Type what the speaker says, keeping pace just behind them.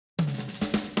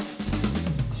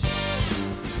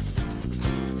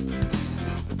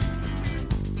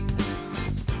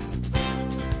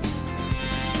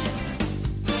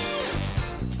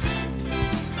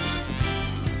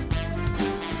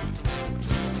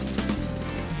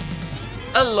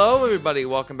Hello, everybody.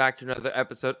 Welcome back to another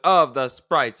episode of the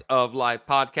Sprites of Life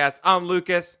podcast. I'm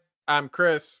Lucas, I'm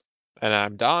Chris. And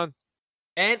I'm Don.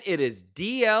 and it is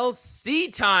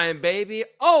DLC time, baby.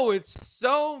 Oh, it's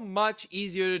so much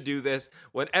easier to do this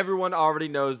when everyone already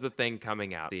knows the thing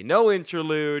coming out. No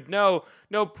interlude, no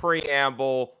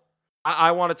preamble.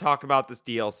 I want to talk about this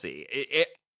DLC.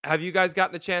 Have you guys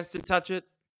gotten a chance to touch it?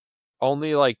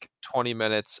 Only like 20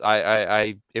 minutes.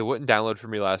 It wouldn't download for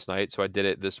me last night, so I did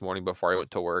it this morning before I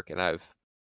went to work, and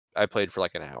I played for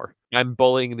like an hour. I'm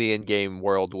bullying the in-game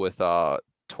world with Torkoal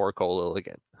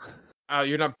Lilligan.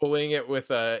 You're not bullying it with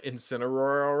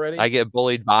Incineroar already? I get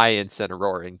bullied by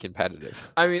Incineroar in competitive.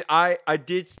 I mean, I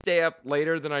did stay up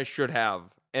later than I should have,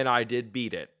 and I did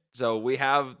beat it. So we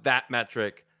have that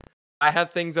metric. I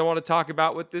have things I want to talk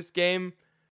about with this game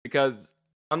because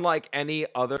unlike any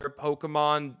other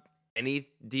Pokemon, any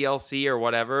DLC or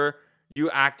whatever, you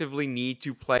actively need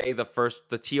to play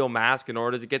the teal mask in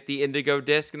order to get the Indigo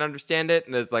disc and understand it.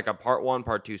 And there's like a part 1,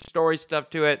 part 2 story stuff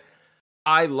to it.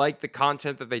 I like the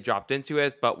content that they dropped into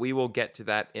it, but we will get to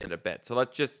that in a bit. So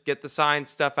let's just get the science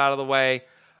stuff out of the way.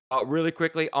 Really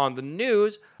quickly on the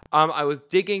news, I was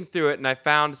digging through it and I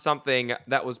found something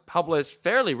that was published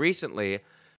fairly recently.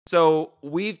 So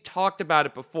we've talked about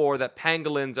it before that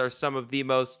pangolins are some of the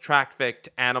most trafficked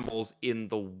animals in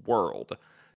the world,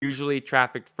 usually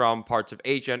trafficked from parts of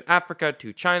Asia and Africa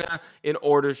to China in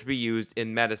order to be used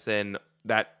in medicine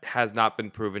that has not been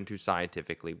proven to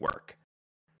scientifically work.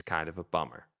 It's kind of a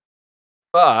bummer.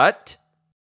 But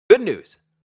good news.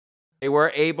 They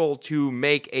were able to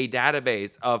make a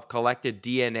database of collected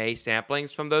DNA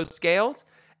samplings from those scales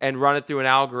and run it through an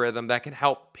algorithm that can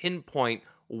help pinpoint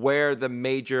where the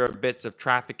major bits of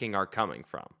trafficking are coming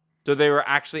from. So they were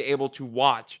actually able to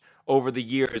watch over the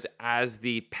years as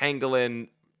the pangolin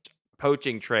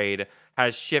poaching trade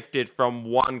has shifted from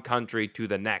one country to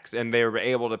the next, and they were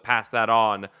able to pass that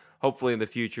on, hopefully in the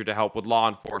future, to help with law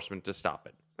enforcement to stop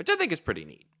it, which I think is pretty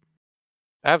neat.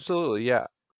 Absolutely, yeah.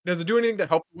 Does it do anything to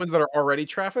help the ones that are already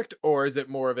trafficked, or is it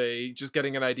more of a just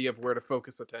getting an idea of where to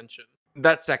focus attention?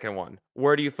 That second one,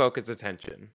 where do you focus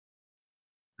attention?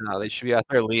 No, they should be out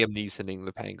there Liam Neesoning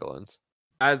the pangolins.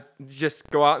 As just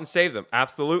go out and save them,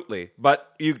 absolutely.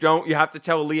 But you have to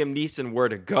tell Liam Neeson where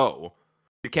to go.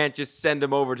 You can't just send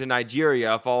him over to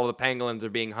Nigeria if all the pangolins are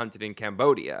being hunted in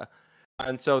Cambodia.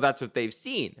 And so that's what they've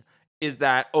seen, is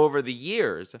that over the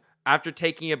years, after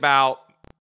taking about,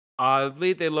 I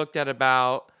believe they looked at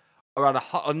about around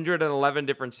 111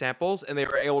 different samples, and they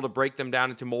were able to break them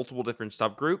down into multiple different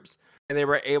subgroups, and they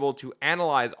were able to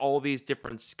analyze all these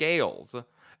different scales,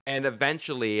 and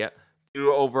eventually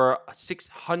through over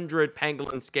 600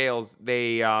 pangolin scales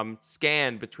they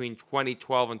scanned between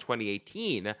 2012 and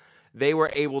 2018, they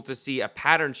were able to see a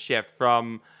pattern shift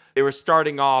from they were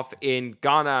starting off in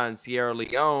Ghana and Sierra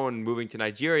Leone, moving to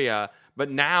Nigeria, but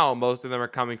now most of them are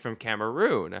coming from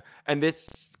Cameroon. And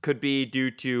this could be due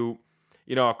to,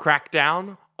 a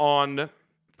crackdown on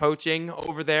poaching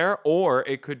over there, or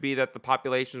it could be that the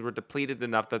populations were depleted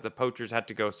enough that the poachers had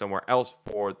to go somewhere else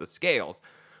for the scales.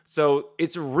 So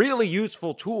it's a really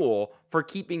useful tool for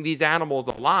keeping these animals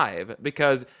alive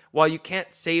because while you can't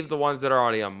save the ones that are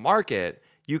already on market,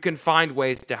 you can find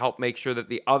ways to help make sure that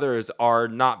the others are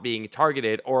not being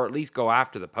targeted or at least go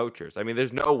after the poachers. I mean,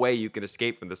 there's no way you can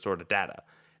escape from this sort of data.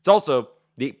 It's also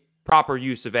the proper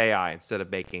use of AI instead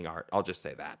of making art. I'll just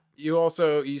say that. You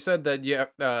said that you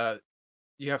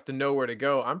have to know where to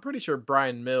go. I'm pretty sure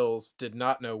Brian Mills did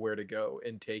not know where to go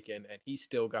in Taken, and he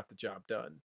still got the job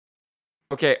done.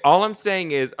 Okay, all I'm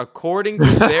saying is according to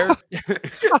their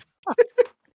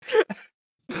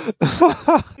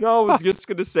No, I was just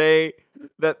gonna say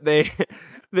that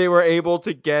they were able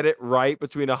to get it right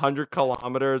between 100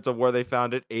 kilometers of where they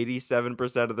found it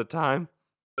 87% of the time.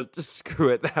 But just screw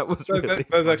it. That was really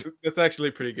That's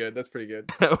actually pretty good. That's pretty good.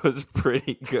 that was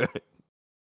pretty good.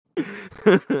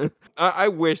 I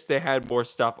wish they had more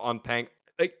stuff on Pang.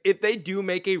 Like if they do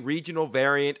make a regional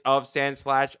variant of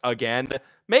Sandslash again,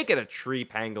 make it a tree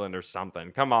pangolin or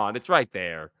something. Come on, it's right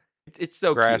there. It's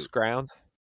so Grass cute. ground.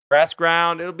 Grass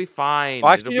ground, it'll be fine.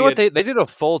 Well, actually, It'll you know be what? They did a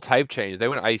full type change. They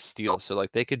went Ice Steel, so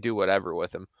like they could do whatever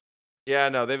with him. Yeah,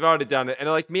 no, they've already done it. And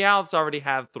like Meowths already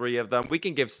have 3 of them. We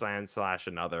can give Sandslash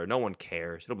another. No one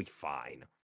cares. It'll be fine.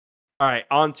 All right,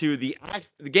 on to the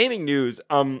gaming news.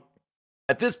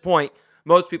 At this point,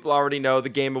 most people already know the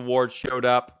Game Awards showed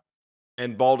up,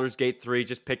 and Baldur's Gate 3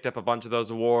 just picked up a bunch of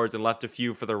those awards and left a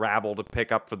few for the rabble to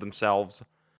pick up for themselves.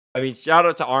 I mean, shout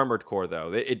out to Armored Core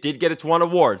though. It did get its 1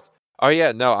 award. Oh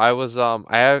yeah, no,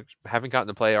 haven't gotten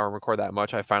to play Armored Core that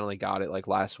much. I finally got it like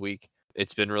last week.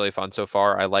 It's been really fun so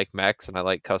far. I like mechs and I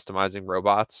like customizing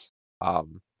robots.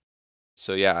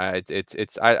 So yeah, I think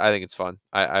it's fun.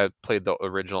 I played the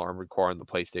original Armored Core on the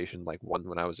PlayStation like 1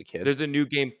 when I was a kid. There's a new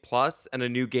game plus and a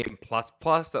new game plus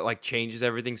that like changes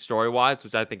everything story-wise,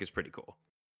 which I think is pretty cool.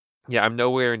 Yeah, I'm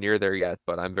nowhere near there yet,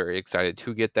 but I'm very excited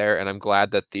to get there, and I'm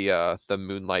glad that the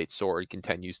Moonlight Sword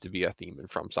continues to be a theme in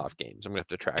FromSoft games. I'm gonna have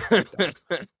to track that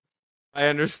down. I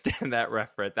understand that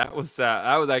reference. That was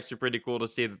actually pretty cool to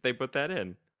see that they put that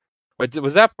in. Wait,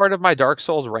 was that part of my Dark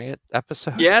Souls rant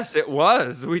episode? Yes, it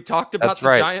was. We talked about That's the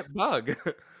right. giant bug.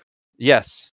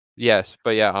 Yes,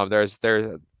 but yeah, there's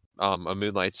a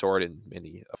Moonlight Sword in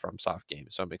many FromSoft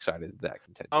games, so I'm excited that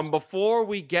continues. Before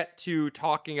we get to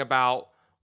talking about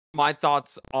my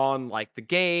thoughts on like the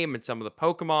game and some of the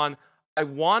Pokemon, I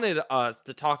wanted us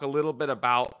to talk a little bit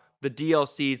about the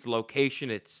DLC's location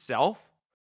itself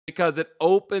because it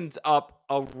opens up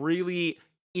a really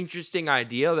interesting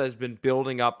idea that has been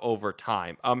building up over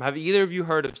time. Have either of you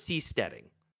heard of seasteading?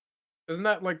 Isn't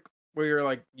that like where you're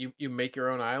like you make your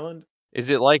own island? Is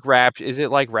it like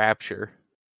Rapture?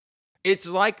 It's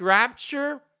like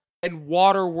Rapture and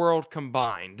Waterworld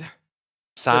combined.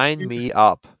 The Sign two, me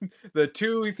up. the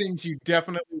two things you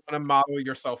definitely want to model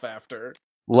yourself after.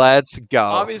 Let's go.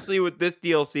 Obviously, with this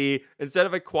DLC, instead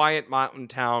of a quiet mountain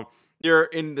town, you're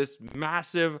in this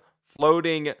massive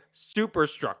floating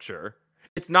superstructure.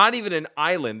 It's not even an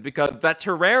island because that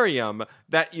terrarium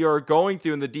that you're going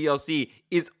through in the DLC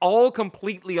is all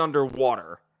completely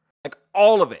underwater. Like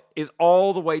all of it is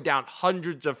all the way down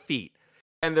hundreds of feet.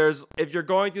 And if you're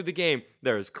going through the game,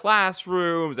 there's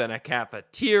classrooms and a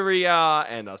cafeteria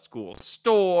and a school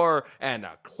store and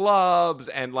a clubs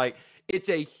and like it's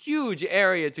a huge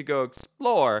area to go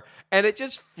explore, and it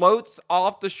just floats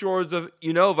off the shores of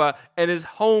Unova and is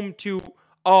home to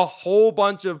a whole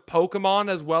bunch of Pokemon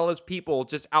as well as people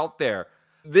just out there.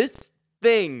 This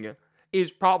thing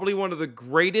is probably one of the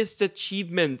greatest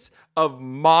achievements of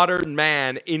modern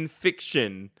man in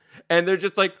fiction. And they're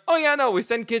just like, oh yeah, no, we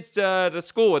send kids to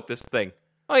school with this thing.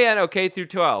 Oh yeah, no, K through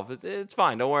 12. It's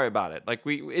fine. Don't worry about it. Like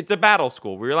it's a battle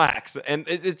school. Relax. And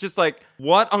it's just like,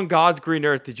 what on God's green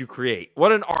earth did you create?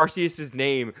 What in Arceus's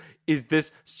name is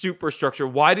this superstructure?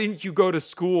 Why didn't you go to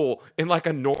school in like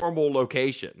a normal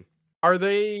location? Are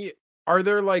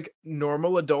there like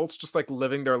normal adults just like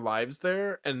living their lives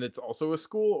there and it's also a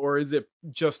school, or is it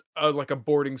just like a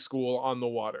boarding school on the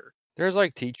water? There's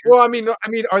like teachers. Well, I mean,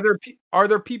 are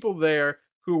there people there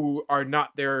who are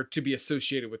not there to be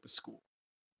associated with the school?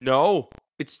 No,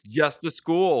 it's just a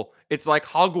school. It's like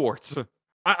Hogwarts.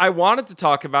 I wanted to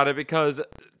talk about it because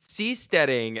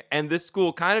seasteading and this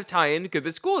school kind of tie in because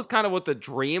this school is kind of what the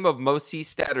dream of most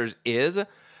seasteaders is.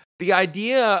 The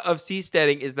idea of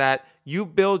seasteading is that you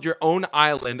build your own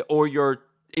island or you're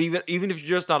even if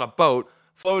you're just on a boat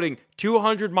floating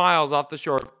 200 miles off the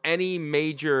shore of any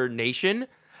major nation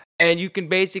and you can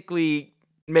basically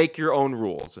make your own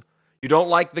rules. You don't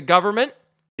like the government,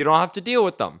 you don't have to deal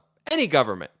with them. Any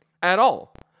government at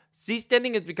all.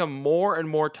 Seasteading has become more and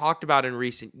more talked about in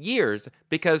recent years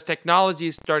because technology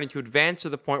is starting to advance to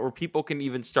the point where people can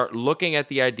even start looking at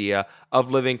the idea of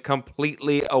living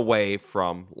completely away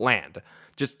from land.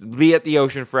 Just be at the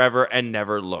ocean forever and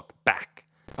never look back.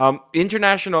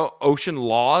 International ocean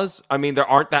laws, I mean, there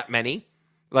aren't that many.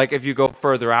 Like, if you go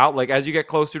further out, like, as you get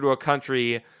closer to a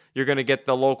country, you're going to get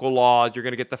the local laws, you're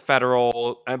going to get the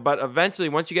federal, but eventually,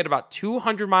 once you get about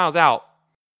 200 miles out,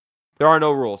 there are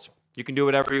no rules. You can do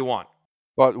whatever you want.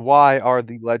 But why are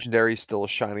the legendaries still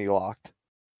shiny locked?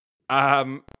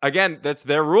 Again, that's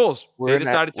their rules. They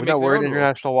decided to make their we're in own rules.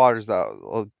 international waters, though.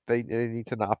 Well, they need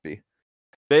to not be.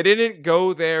 They didn't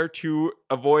go there to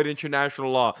avoid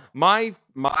international law. My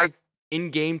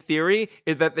in-game theory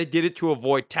is that they did it to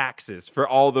avoid taxes for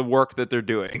all the work that they're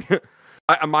doing.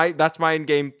 That's my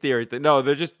in-game theory. No,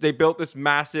 they built this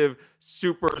massive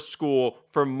super school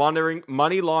for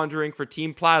money laundering for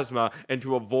Team Plasma and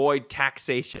to avoid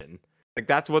taxation. Like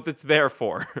that's what it's there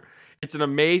for. It's an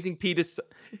amazing piece of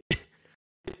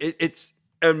it's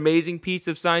an amazing piece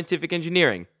of scientific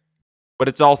engineering, but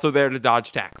it's also there to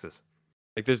dodge taxes.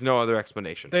 Like there's no other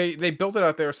explanation. They built it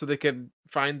out there so they could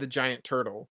find the giant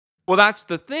turtle. Well, that's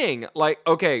the thing. Like,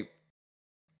 okay,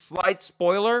 slight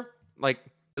spoiler, like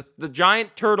the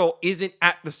giant turtle isn't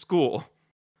at the school.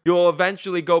 You'll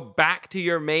eventually go back to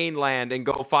your mainland and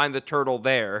go find the turtle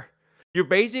there. You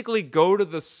basically go to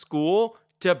the school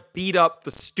to beat up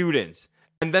the students,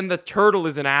 and then the turtle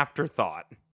is an afterthought.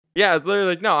 Yeah, it's literally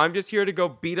like, no, I'm just here to go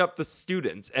beat up the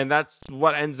students, and that's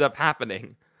what ends up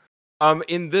happening.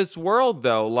 In this world,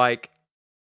 though, like,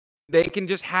 they can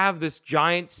just have this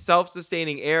giant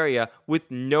self-sustaining area with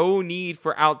no need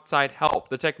for outside help.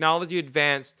 The technology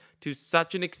advanced to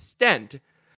such an extent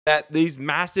that these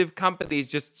massive companies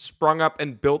just sprung up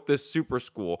and built this super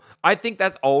school. I think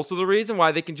that's also the reason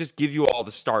why they can just give you all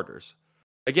the starters.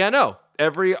 Again, no,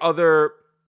 every other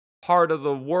part of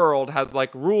the world has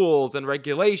like rules and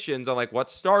regulations on like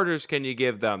what starters can you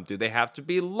give them? Do they have to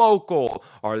be local?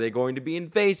 Are they going to be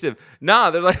invasive? Nah,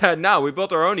 they're like, no, we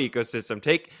built our own ecosystem.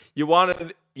 You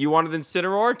wanted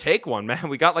Incineroar? Take one, man.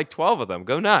 We got like 12 of them.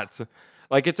 Go nuts.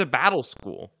 Like it's a battle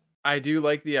school. I do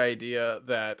like the idea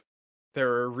that there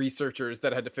are researchers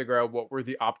that had to figure out what were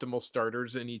the optimal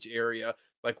starters in each area.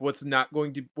 Like what's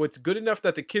good enough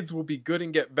that the kids will be good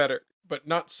and get better, but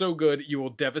not so good you will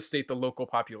devastate the local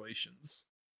populations.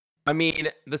 I mean,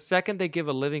 the second they give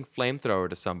a living flamethrower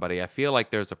to somebody, I feel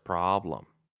like there's a problem.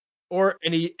 Or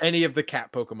any of the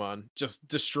cat Pokemon, just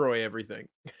destroy everything.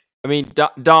 I mean,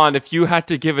 Don, if you had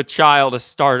to give a child a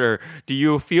starter, do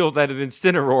you feel that an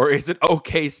Incineroar is an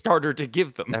okay starter to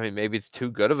give them? I mean, maybe it's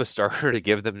too good of a starter to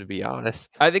give them, to be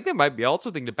honest. I think that might be also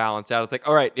a thing to balance out. It's like,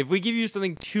 all right, if we give you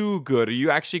something too good, are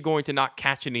you actually going to not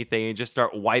catch anything and just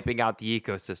start wiping out the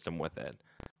ecosystem with it?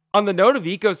 On the note of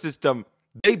ecosystem,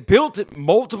 they built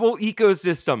multiple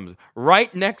ecosystems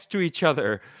right next to each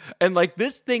other. And like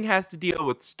this thing has to deal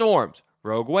with storms,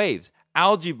 rogue waves,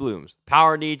 algae blooms,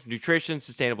 power needs, nutrition,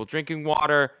 sustainable drinking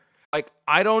water. Like,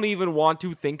 I don't even want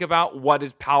to think about what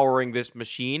is powering this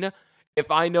machine. If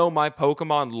I know my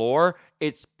Pokemon lore,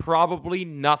 it's probably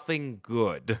nothing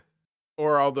good.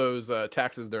 Or all those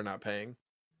taxes they're not paying.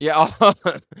 Yeah,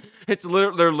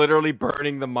 they're literally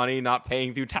burning the money, not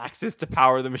paying through taxes to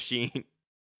power the machine.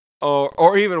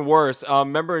 Or even worse,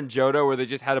 remember in Johto where they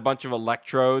just had a bunch of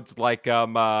electrodes like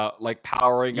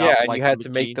powering up. Yeah, and like you the had to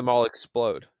make machine? them all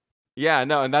explode. Yeah,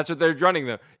 no, and that's what they're running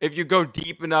them. If you go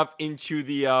deep enough into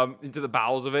the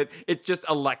bowels of it, it's just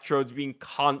electrodes being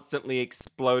constantly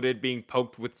exploded, being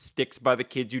poked with sticks by the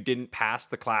kids who didn't pass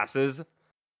the classes.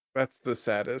 That's the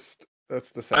saddest.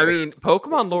 That's the I saddest. mean,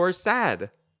 Pokemon lore is sad.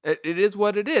 It is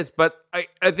what it is, but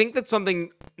I think that's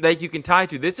something that you can tie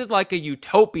to. This is like a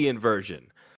utopian version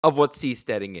of what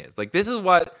seasteading is. Like, this is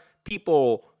what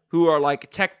people who are like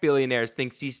tech billionaires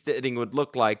think seasteading would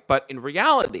look like, but in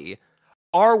reality,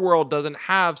 our world doesn't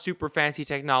have super fancy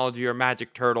technology or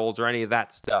magic turtles or any of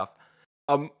that stuff.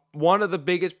 One of the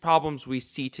biggest problems we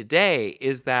see today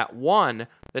is that one,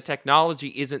 the technology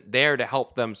isn't there to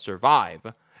help them survive,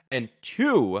 and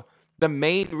two, the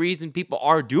main reason people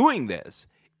are doing this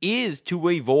is to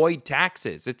avoid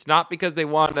taxes. It's not because they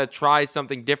want to try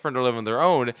something different or live on their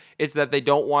own. It's that they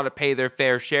don't want to pay their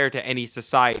fair share to any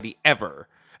society ever.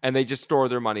 And they just store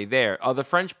their money there. The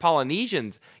French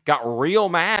Polynesians got real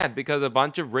mad because a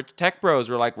bunch of rich tech bros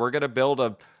were like, we're going to build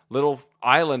a little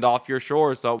island off your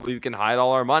shore so we can hide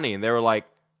all our money. And they were like,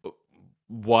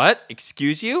 what?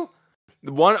 Excuse you?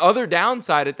 One other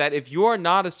downside is that if you are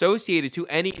not associated to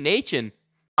any nation,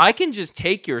 I can just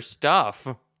take your stuff.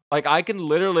 Like, I can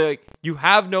literally, like, you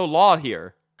have no law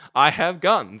here. I have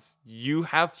guns. You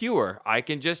have fewer. I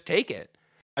can just take it.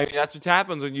 I mean, that's what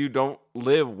happens when you don't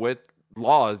live with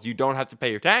laws. You don't have to pay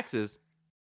your taxes.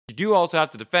 You do also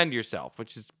have to defend yourself,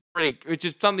 which is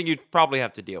something you'd probably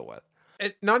have to deal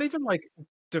with. Not even like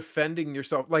defending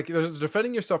yourself. Like there's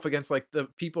defending yourself against like the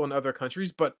people in other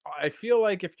countries, but I feel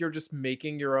like if you're just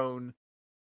making your own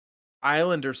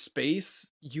island or space,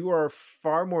 you are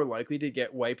far more likely to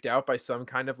get wiped out by some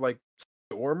kind of like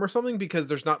storm or something because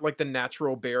there's not like the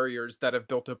natural barriers that have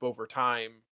built up over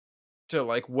time to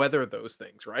like weather those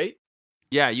things, right?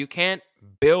 Yeah, you can't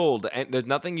build, and there's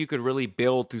nothing you could really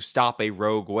build to stop a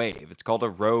rogue wave. It's called a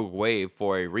rogue wave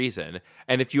for a reason.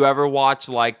 And if you ever watch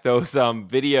like those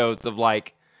videos of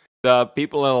like the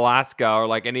people in Alaska or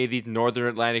like any of these northern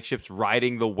Atlantic ships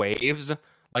riding the waves,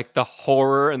 like the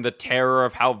horror and the terror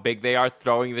of how big they are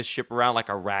throwing the ship around like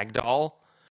a rag doll.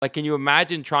 Like, can you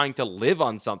imagine trying to live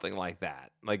on something like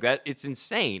that? Like that, it's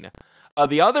insane.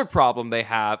 The other problem they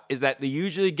have is that they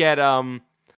usually get a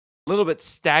little bit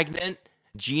stagnant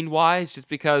gene wise just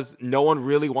because no one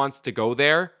really wants to go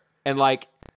there, and like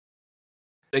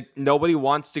nobody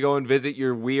wants to go and visit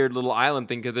your weird little island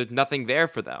thing because there's nothing there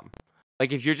for them.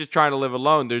 Like, if you're just trying to live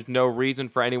alone, there's no reason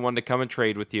for anyone to come and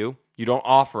trade with you. You don't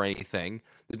offer anything.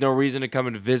 There's no reason to come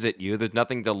and visit you. There's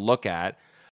nothing to look at.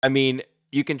 I mean,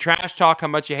 you can trash talk how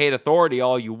much you hate authority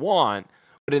all you want,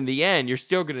 but in the end, you're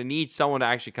still going to need someone to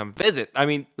actually come visit. I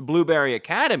mean, the Blueberry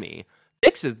Academy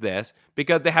fixes this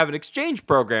because they have an exchange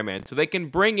program in, so they can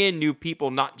bring in new people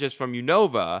not just from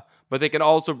Unova, but they can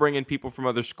also bring in people from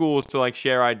other schools to like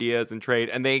share ideas and trade.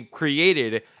 And they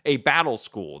created a battle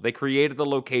school. They created the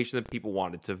location that people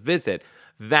wanted to visit.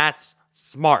 That's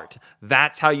smart.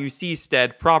 That's how you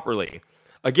seastead properly.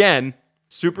 Again,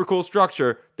 super cool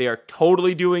structure. They are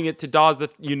totally doing it to dodge the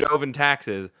Unovan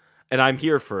taxes, and I'm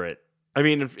here for it. I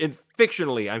mean, in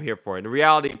fictionally, I'm here for it. In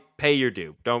reality, pay your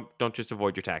due. Don't just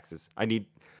avoid your taxes.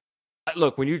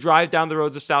 Look, when you drive down the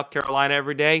roads of South Carolina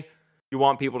every day, you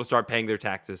want people to start paying their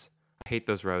taxes. I hate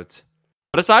those roads.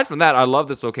 But aside from that, I love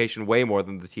this location way more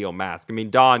than the teal mask. I mean,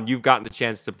 Don, you've gotten a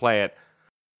chance to play it.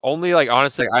 Only like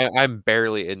honestly, I'm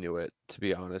barely into it, to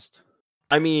be honest.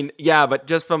 I mean, yeah, but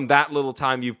just from that little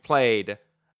time you've played,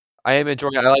 I am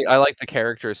enjoying it. I like the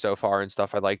characters so far and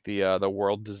stuff. I like the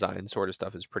world design sort of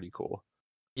stuff is pretty cool.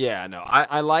 yeah, no,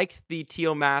 I liked the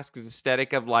teal mask's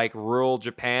aesthetic of like rural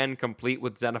Japan, complete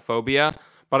with xenophobia.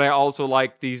 But I also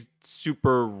like these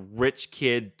super rich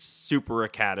kid super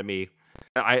academy.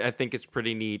 I think it's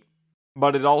pretty neat.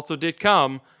 But it also did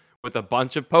come with a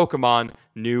bunch of Pokemon,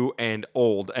 new and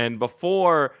old. And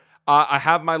before I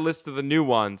have my list of the new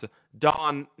ones,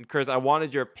 Don and Chris, I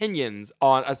wanted your opinions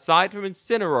on, aside from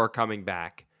Incineroar coming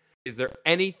back, is there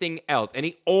anything else,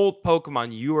 any old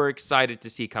Pokemon you are excited to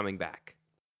see coming back?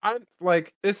 I'm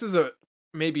like, this is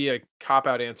maybe a cop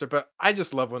out answer, but I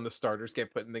just love when the starters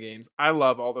get put in the games. I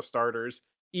love all the starters,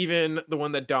 even the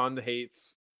one that Don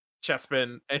hates,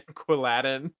 Chespin and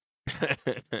Quilladin.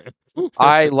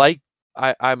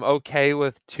 I'm okay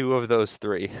with 2 of those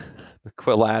 3.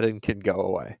 Quilladin can go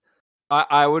away.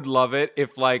 I would love it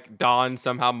if like Don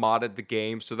somehow modded the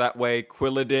game so that way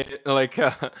Quilladin, like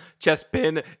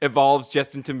Chespin, evolves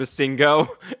just into Masingo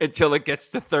until it gets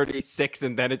to 36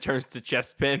 and then it turns to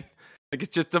Chespin. Like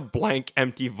it's just a blank,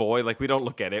 empty void. Like we don't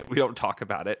look at it, we don't talk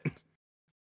about it.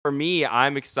 For me,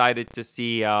 I'm excited to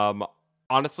see.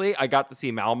 Honestly, I got to see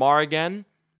Malamar again,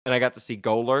 and I got to see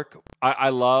Golurk. I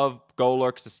love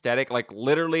Golurk's aesthetic. Like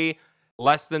literally,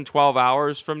 less than 12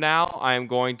 hours from now, I am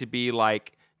going to be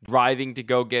like driving to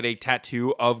go get a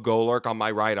tattoo of Golurk on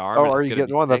my right arm. Oh, and are it's you gonna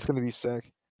getting be one? That's sick. going to be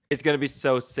sick. It's gonna be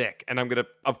so sick, and I'm gonna,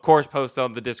 of course, post it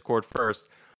on the Discord first.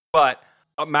 But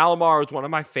Malamar is one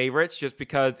of my favorites, just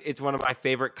because it's one of my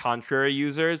favorite contrary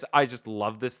users. I just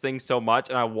love this thing so much,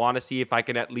 and I want to see if I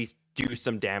can at least do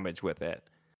some damage with it.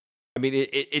 I mean,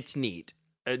 it's neat.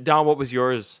 Don, what was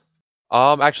yours?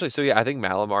 Actually, so yeah, I think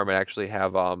Malamar might actually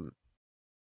have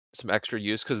some extra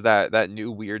use because that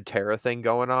new weird Terra thing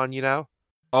going on, you know?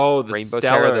 Oh, the Rainbow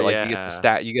Terra Stellar, that like yeah.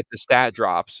 you get the stat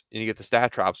drops, and you get the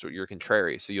stat drops with your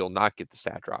contrary, so you'll not get the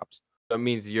stat drops. That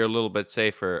means you're a little bit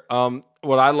safer.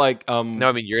 What I like, No,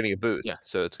 I mean you're getting a boost, yeah,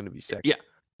 so it's gonna be sick. yeah,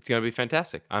 it's gonna be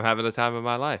fantastic. I'm having the time of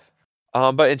my life.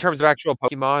 But in terms of actual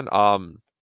Pokemon,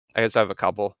 I guess I have a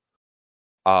couple.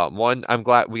 One, I'm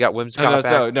glad we got Whimsicott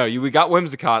back. We got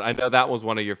Whimsicott. I know that was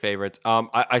one of your favorites.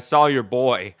 I saw your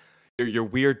boy, your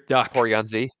weird duck. Porygon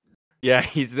Z. Yeah,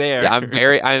 he's there. Yeah, I'm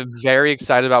very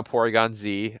excited about Porygon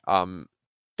Z.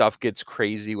 Stuff gets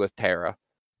crazy with Terra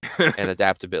and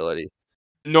adaptability.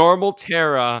 Normal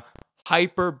Terra,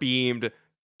 hyper beamed,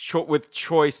 with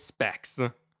choice specs,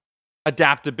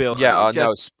 adaptability. Yeah,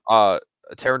 no,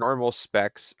 Terra Normal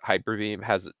Specs Hyper Beam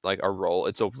has like a roll.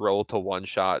 It's a roll to one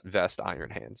shot vest Iron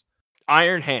Hands.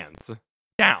 Iron Hands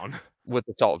down With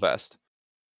Assault Vest.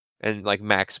 And like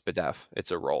max Spadef.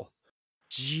 It's a roll.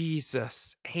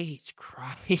 Jesus H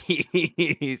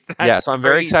Christ. Yeah, so I'm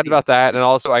very excited about that. And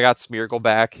also I got Smeargle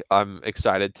back. I'm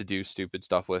excited to do stupid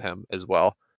stuff with him as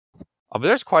well. But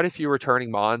there's quite a few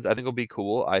returning Mons. I think it'll be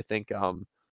cool. I think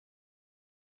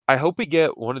I hope we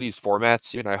get one of these formats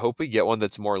soon. I hope we get one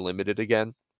that's more limited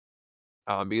again.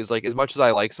 Because like as much as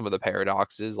I like some of the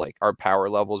paradoxes, like our power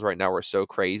levels right now are so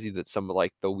crazy that some of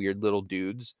like the weird little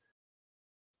dudes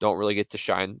don't really get to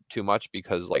shine too much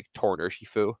because like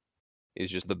Tornurshifoo is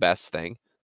just the best thing.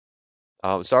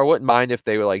 So I wouldn't mind if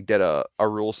they like did a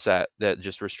rule set that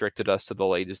just restricted us to the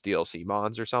latest DLC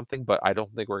mons or something, but I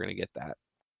don't think we're gonna get that.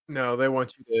 No, they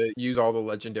want you to use all the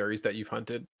legendaries that you've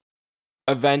hunted.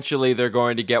 Eventually, they're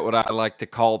going to get what I like to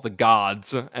call the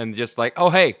gods, and just like, oh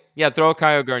hey, yeah, throw a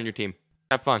Kyogre on your team,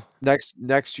 have fun.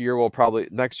 Next year will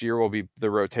be the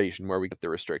rotation where we get the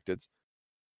restricteds.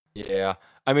 Yeah,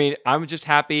 I mean, I'm just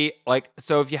happy. Like,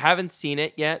 so if you haven't seen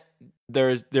it yet, there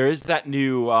is that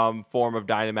new form of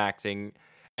Dynamaxing,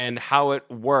 and how it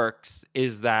works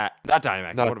is that not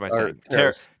Dynamaxing. What am I saying?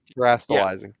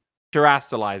 Terastallizing.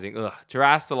 Terastallizing. Ugh,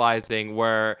 terastallizing,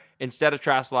 where instead of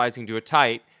terastallizing to a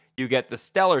type, you get the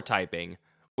stellar typing,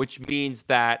 which means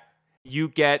that you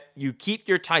keep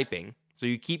your typing, so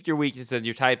you keep your weakness and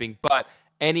your typing, but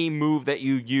any move that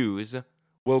you use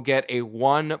will get a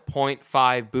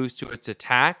 1.5 boost to its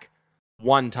attack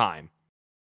one time.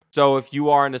 So if you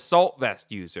are an Assault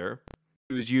Vest user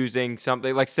who's using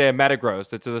something like, say, a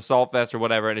Metagross, it's an Assault Vest or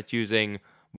whatever, and it's using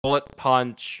Bullet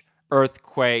Punch,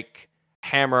 Earthquake,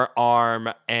 Hammer Arm,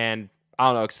 and I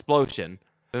don't know, explosion,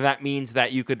 then that means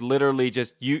that you could literally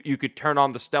just you could turn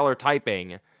on the stellar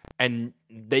typing and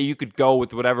you could go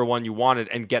with whatever one you wanted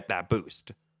and get that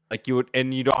boost. Like you would,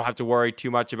 and you don't have to worry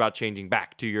too much about changing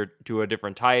back to a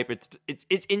different type.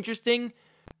 It's interesting.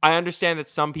 I understand that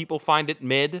some people find it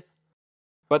mid,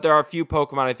 but there are a few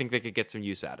Pokemon I think they could get some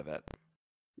use out of it.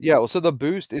 Yeah, well, so the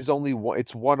boost is only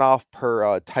it's one off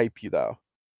per type though.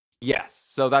 Yes,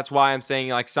 so that's why I'm saying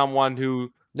like someone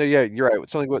who. No, yeah, you're right.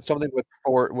 Something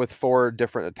with four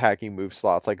different attacking move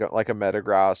slots, like a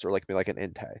Metagross or maybe like an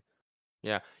Entei.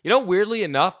 Yeah. Weirdly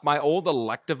enough, my old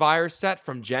Electivire set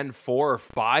from Gen 4 or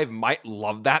 5 might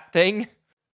love that thing.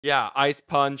 Yeah, Ice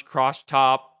Punch, Cross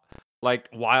Top, like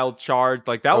Wild Charge,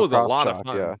 like that was a lot of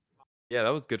fun. Yeah. Yeah, that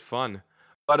was good fun.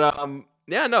 But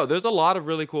yeah, no, there's a lot of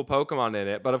really cool Pokemon in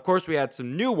it. But of course we had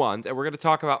some new ones, and we're gonna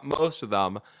talk about most of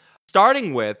them.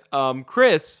 Starting with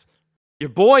Chris, your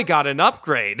boy got an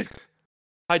upgrade.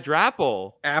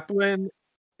 Hydrapple. Applin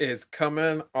is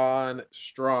coming on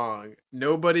strong.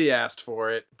 Nobody asked for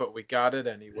it, but we got it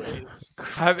anyways.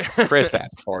 Chris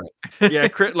asked for it. Yeah,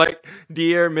 like,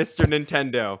 dear Mr.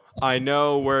 Nintendo, I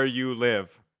know where you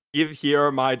live. Here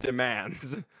are my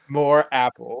demands. More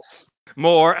apples.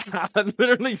 More,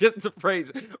 literally just a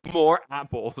phrase. More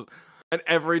apples. And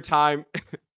every time.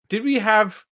 Did we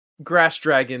have grass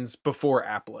dragons before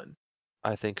Applin?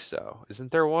 I think so.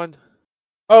 Isn't there one?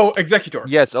 Oh, Executor.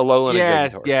 Yes, Alolan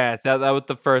Yes, Executor. yeah, that was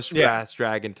the first grass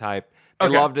dragon type. They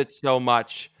loved it so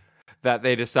much that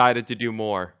they decided to do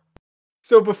more.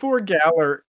 So before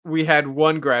Galar, we had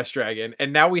one grass dragon,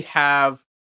 and now we have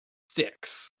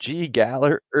 6. G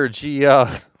Galar or G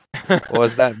what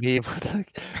was that meme?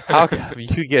 How come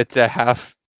you get to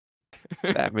have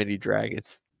that many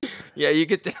dragons? Yeah, you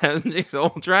get to have these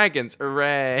old dragons.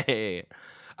 Hooray.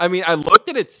 I mean, I looked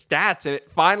at its stats and it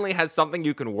finally has something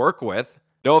you can work with.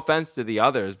 No offense to the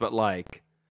others, but like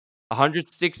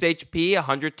 106 HP,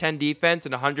 110 defense,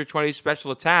 and 120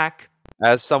 special attack.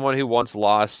 As someone who once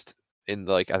lost in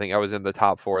I think I was in the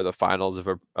top 4 of the finals of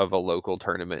a local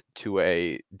tournament to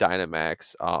a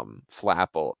Dynamax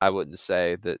Flapple, I wouldn't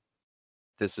say that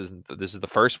this is the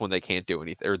first one they can't do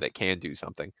anything or that can do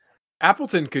something.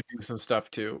 Appleton could do some stuff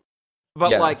too.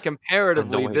 But like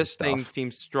comparatively, this thing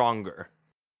seems stronger.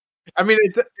 I mean,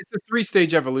 it's a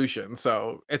 3-stage evolution,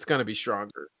 so it's going to be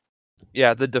stronger.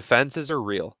 Yeah, the defenses are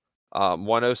real.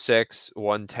 106,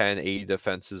 110, 80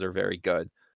 defenses are very good.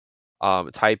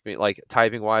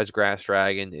 Typing wise, Grass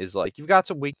Dragon is you've got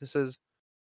some weaknesses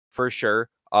for sure.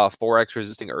 4x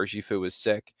resisting Urshifu is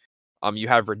sick. You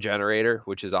have Regenerator,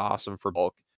 which is awesome for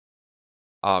bulk.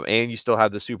 And you still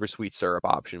have the Super Sweet Syrup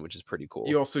option, which is pretty cool.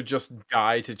 You also just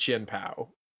die to Chin Pao.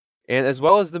 And as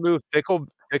well as the move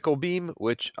Fickle Beam,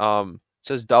 which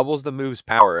says doubles the move's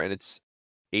power, and it's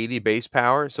 80 base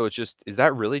power. So is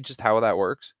that really just how that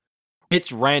works?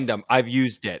 It's random. I've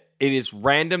used it. It is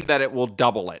random that it will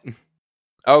double it.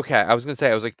 Okay, I was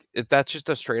like, if that's just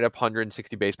a straight up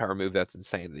 160 base power move, that's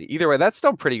insanity. Either way, that's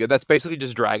still pretty good. That's basically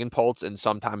just Dragon Pulse and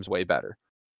sometimes way better.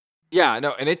 Yeah,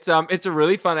 no, and it's a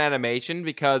really fun animation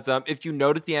because if you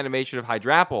notice the animation of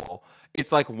Hydrapple,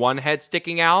 it's like one head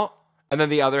sticking out, and then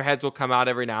the other heads will come out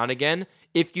every now and again.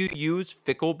 If you use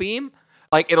Fickle Beam,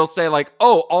 it'll say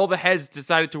oh, all the heads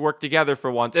decided to work together for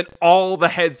once, and all the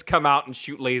heads come out and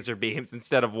shoot laser beams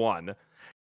instead of one.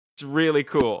 It's really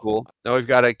cool. Cool. Now we've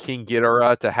got a King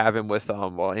Ghidorah to have him with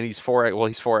and he's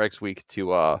 4x weak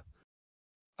to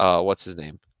what's his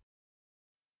name?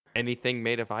 Anything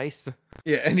made of ice?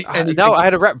 Yeah, no, I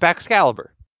had a Baxcalibur.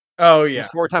 Oh yeah.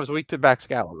 He's 4 times weak to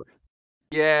Baxcalibur.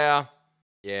 Yeah.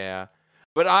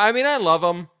 But I mean, I love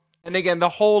them. And again, the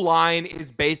whole line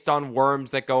is based on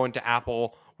worms that go into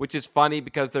Apple, which is funny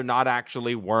because they're not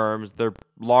actually worms. They're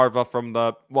larvae from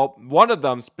one of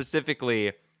them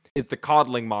specifically is the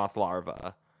codling moth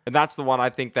larva. And that's the one I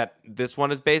think that this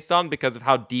one is based on because of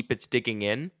how deep it's digging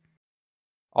in.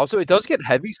 Also, it does get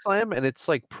Heavy Slam, and it's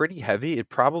pretty heavy. It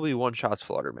probably one-shots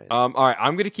Fluttermane. All right,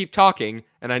 I'm going to keep talking,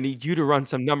 and I need you to run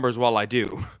some numbers while I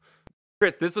do.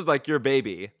 Chris, this is your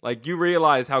baby. You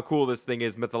realize how cool this thing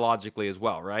is mythologically as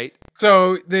well, right?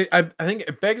 So I think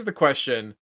it begs the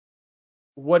question,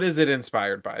 what is it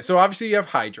inspired by? So obviously you have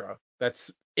Hydra. That's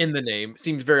in the name.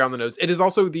 Seems very on the nose. It is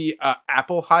also the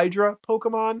Apple Hydra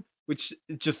Pokemon, which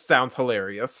just sounds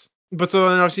hilarious. But so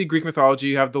then obviously Greek mythology,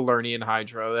 you have the Lernian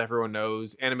Hydra that everyone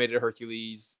knows. Animated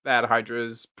Hercules, that Hydra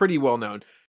is pretty well known.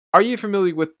 Are you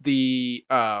familiar with the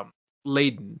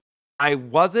Leyden? I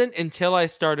wasn't until I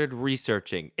started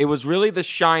researching. It was really the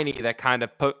shiny that kind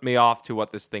of put me off to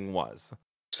what this thing was.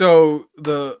 So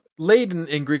the Ladon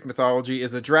in Greek mythology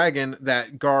is a dragon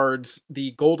that guards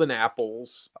the golden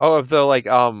apples. Oh, of the like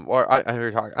or I know what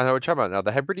you're talking. I know what you're talking about now.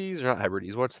 The Hebrides or not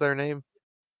Hebrides? What's their name?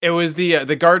 It was the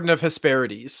Garden of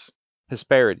Hesperides,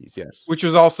 Hesperides, yes. which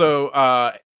was also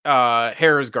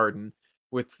Hera's garden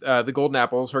with the golden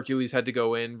apples. Hercules had to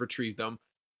go in, retrieve them.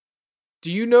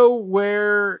 Do you know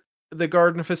where the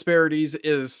Garden of Hesperides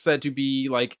is said to be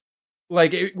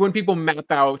when people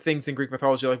map out things in Greek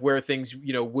mythology, like where things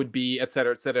would be, et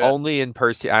cetera, et cetera. Only in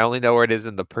Percy. I only know where it is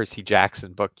in the Percy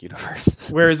Jackson book universe.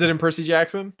 Where is it in Percy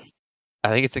Jackson? I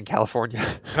think it's in California.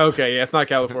 Okay, yeah, it's not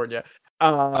California.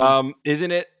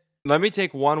 Isn't it? Let me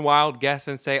take one wild guess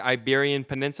and say Iberian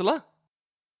Peninsula.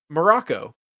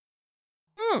 Morocco.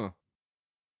 Hmm.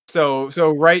 So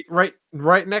right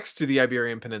next to the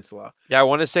Iberian Peninsula. Yeah, I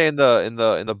want to say in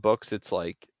the books it's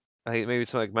like I think maybe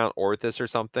it's like Mount Orthus or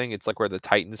something. It's like where the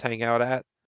Titans hang out at.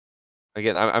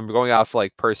 Again, I'm going off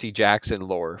like Percy Jackson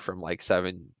lore from like I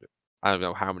don't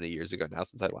know how many years ago now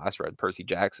since I last read Percy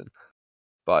Jackson.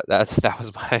 But that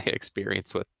was my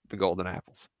experience with the golden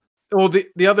apples. Well,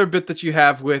 the other bit that you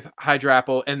have with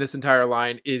Hydrapple and this entire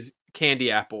line is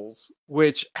candy apples,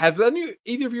 which have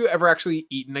either of you ever actually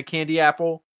eaten a candy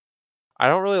apple? I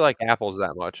don't really like apples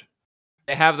that much.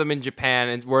 They have them in Japan,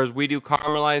 and whereas we do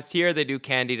caramelized here, they do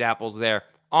candied apples there.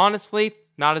 Honestly,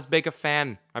 not as big a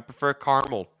fan. I prefer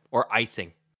caramel or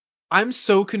icing. I'm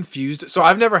so confused. So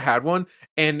I've never had one,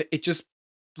 and it just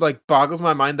like boggles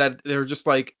my mind that they're just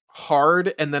like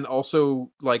hard and then also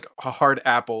like a hard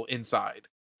apple inside.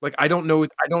 Like I don't know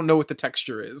what the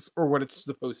texture is or what it's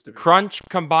supposed to be. Crunch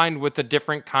combined with a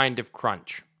different kind of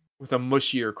crunch. With a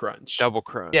mushier crunch. Double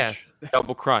crunch. Yes,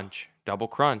 double crunch. Double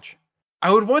crunch.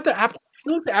 I would want the apple. I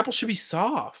feel like the apple should be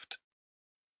soft.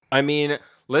 I mean,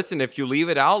 listen, if you leave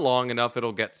it out long enough,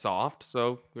 it'll get soft.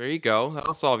 So there you go.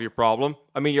 That'll solve your problem.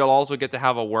 I mean, you'll also get to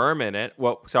have a worm in it.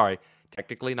 Well, sorry,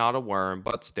 technically not a worm,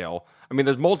 but still. I mean,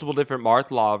 there's multiple different Marth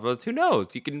lavas. Who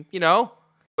knows? You can,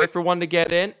 wait for one to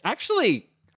get in. Actually,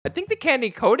 I think the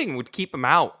candy coating would keep them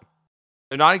out.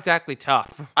 They're not exactly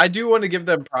tough. I do want to give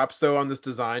them props though on this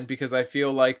design because I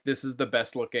feel like this is the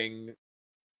best looking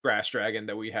grass dragon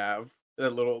that we have.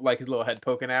 That little, like his little head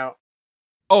poking out.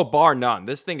 Oh, bar none.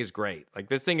 This thing is great. Like,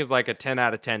 this thing is like a 10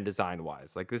 out of 10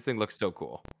 design-wise. Like, this thing looks so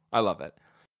cool. I love it.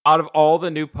 Out of all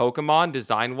the new Pokemon,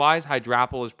 design-wise,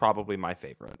 Hydrapple is probably my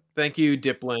favorite. Thank you,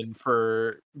 Diplin,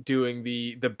 for doing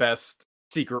the best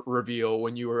secret reveal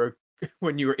when you were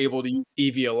able to use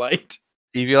Eviolite.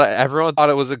 Eviolite, everyone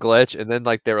thought it was a glitch, and then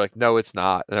like they were like, no, it's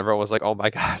not. And everyone was like, oh my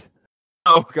god.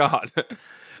 Oh, God.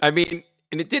 I mean,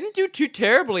 and it didn't do too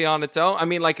terribly on its own. I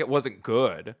mean, like, it wasn't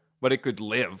good, but it could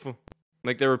live.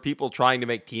 Like, there were people trying to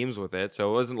make teams with it,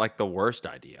 so it wasn't, like, the worst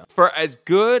idea. For as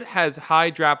good as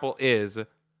Hydrapple is,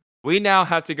 we now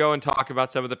have to go and talk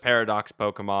about some of the Paradox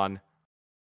Pokemon.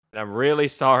 And I'm really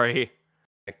sorry.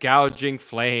 Gouging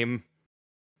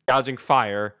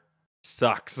Fire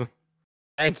sucks.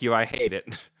 Thank you, I hate it.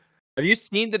 Have you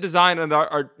seen the design of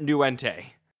our new Entei?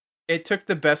 It took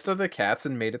the best of the cats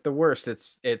and made it the worst.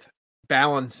 It's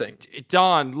balancing.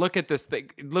 Don, look at this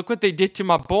thing. Look what they did to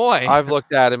my boy. I've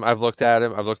looked at him. I've looked at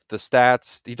the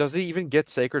stats. He doesn't even get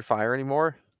Sacred Fire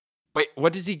anymore. Wait,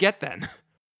 what does he get then?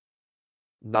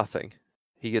 Nothing.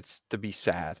 He gets to be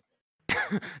sad.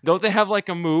 Don't they have like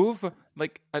a move?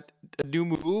 Like a new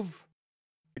move?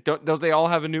 Don't they all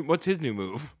have a new... What's his new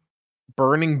move?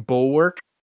 Burning Bulwark.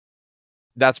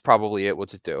 That's probably it.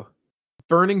 What's it do?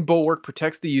 Burning Bulwark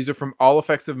protects the user from all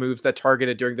effective moves that target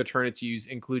it during the turn it's used,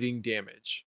 including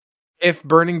damage. If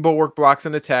Burning Bulwark blocks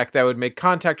an attack that would make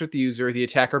contact with the user, the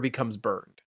attacker becomes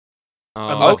burned.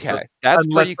 Okay, that's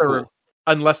pretty cool.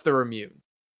 Unless they're immune.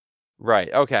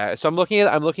 Right. Okay. So I'm looking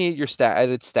at your its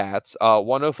stats.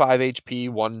 105 HP,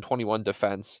 121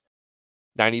 defense,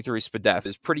 93 speed def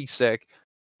is pretty sick.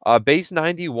 Base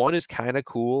 91 is kind of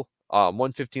cool.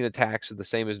 115 attacks are the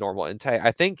same as normal Entei.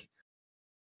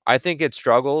 I think it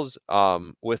struggles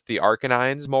with the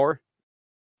Arcanines more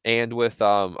and with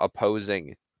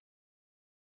opposing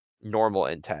normal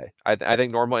Entei. I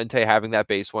think normal Entei having that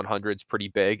base 100 is pretty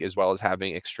big, as well as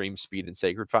having extreme speed and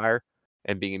Sacred Fire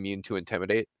and being immune to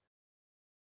Intimidate.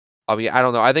 I mean, I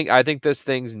don't know. I think this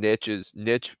thing's niche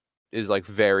is like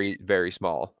very, very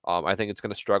small. I think it's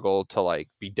gonna struggle to like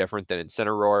be different than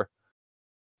Incineroar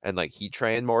and like Heat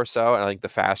Train more so. And I think the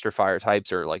faster fire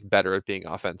types are like better at being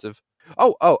offensive.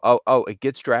 Oh, it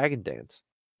gets Dragon Dance.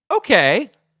 Okay.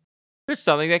 There's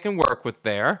something they can work with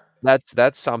there.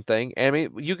 That's something. I mean,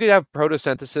 you could have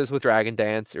Photosynthesis with Dragon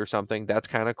Dance or something. That's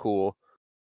kind of cool.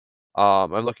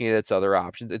 I'm looking at its other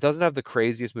options. It doesn't have the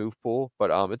craziest move pool, but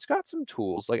it's got some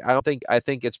tools. Like I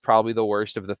think it's probably the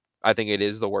worst of the. I think it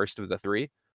is the worst of the three.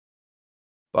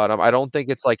 But I don't think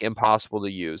it's like impossible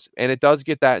to use, and it does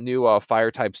get that new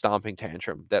fire type stomping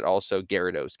tantrum that also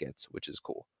Gyarados gets, which is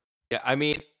cool. Yeah, I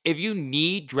mean, if you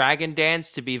need Dragon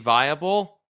Dance to be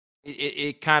viable,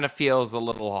 it kind of feels a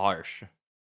little harsh.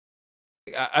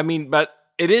 I mean, but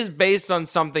it is based on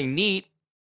something neat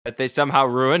that they somehow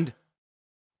ruined.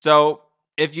 So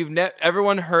if you've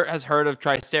everyone has heard of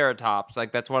Triceratops,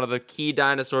 like that's one of the key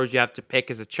dinosaurs you have to pick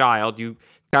as a child. You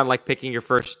kind of like picking your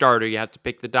first starter. You have to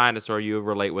pick the dinosaur you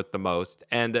relate with the most,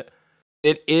 and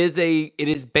it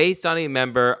is based on a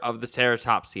member of the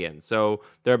Ceratopsians. So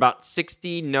there are about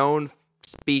 60 known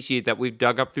species that we've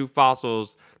dug up through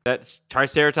fossils. That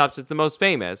Triceratops is the most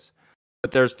famous,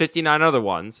 but there's 59 other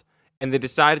ones, and they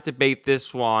decided to base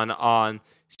this one on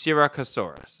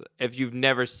Syracosaurus. If you've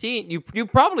never seen,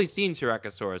 you've probably seen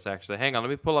Syracosaurus actually. Hang on, let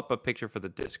me pull up a picture for the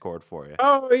Discord for you.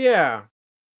 Oh yeah,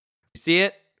 You see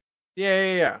it?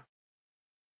 yeah.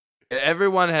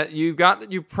 Everyone has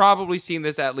you've probably seen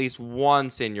this at least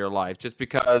once in your life, just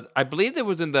because I believe it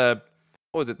was in the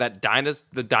what was it that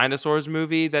the dinosaurs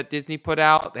movie that Disney put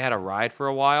out. They had a ride for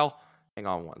a while. Hang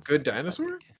on one Good second.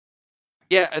 Dinosaur?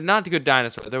 Yeah, not the Good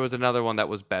Dinosaur. There was another one that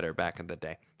was better back in the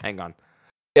day. Hang on.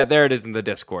 Yeah, there it is in the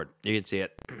Discord. You can see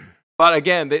it. But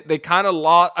again, they kind of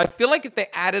lost. I feel like if they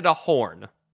added a horn,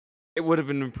 it would have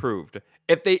been improved.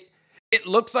 It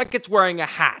looks like it's wearing a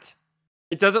hat.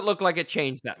 It doesn't look like it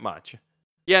changed that much.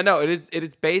 Yeah, no, it is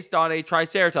based on a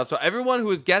Triceratops. So everyone who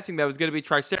was guessing that was going to be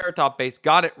Triceratops based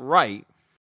got it right,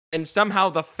 and somehow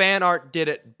the fan art did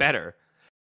it better.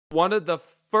 One of the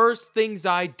first things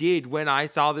I did when I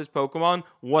saw this Pokemon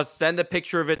was send a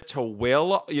picture of it to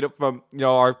Will, from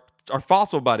our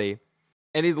fossil buddy,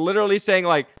 and he's literally saying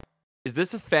like, "Is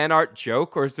this a fan art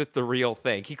joke or is it the real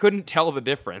thing?" He couldn't tell the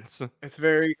difference. It's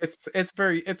very, it's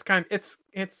sad. It's kind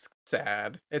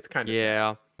of sad.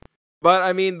 Yeah. But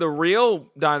I mean, the real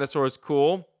dinosaur is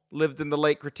cool. Lived in the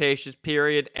late Cretaceous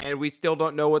period, and we still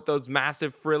don't know what those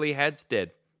massive frilly heads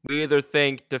did. We either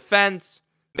think defense,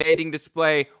 mating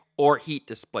display, or heat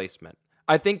displacement.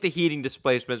 I think the heating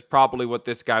displacement is probably what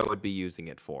this guy would be using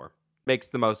it for. Makes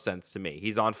the most sense to me.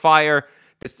 He's on fire.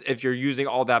 If you're using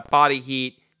all that body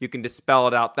heat, you can dispel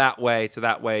it out that way, so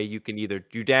that way you can either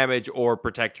do damage or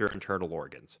protect your internal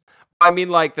organs. I mean,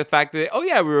 like the fact that, oh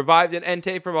yeah, we revived an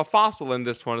Entei from a fossil in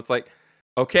this one. It's like,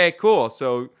 okay, cool.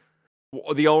 So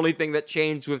the only thing that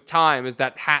changed with time is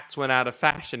that hats went out of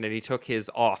fashion and he took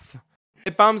his off.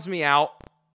 It bums me out.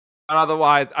 But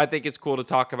otherwise, I think it's cool to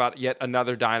talk about yet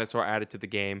another dinosaur added to the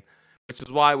game, which is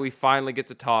why we finally get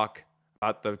to talk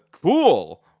about the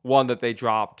cool one that they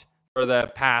dropped for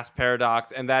the past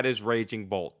Paradox, and that is Raging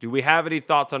Bolt. Do we have any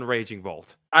thoughts on Raging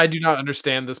Bolt? I do not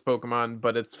understand this Pokemon,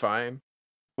 but it's fine.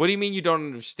 What do you mean you don't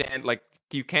understand? Like,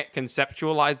 you can't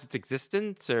conceptualize its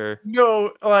existence, or?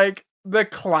 No, like the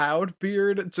cloud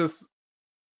beard, just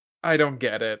I don't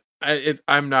get it.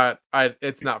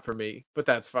 It's not for me, but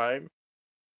that's fine.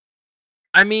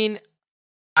 I mean,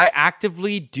 I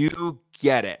actively do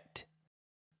get it.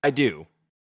 I do.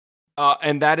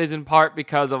 And that is in part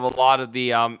because of a lot of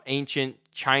the ancient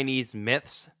Chinese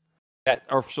myths that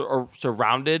are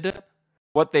surrounded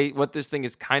what this thing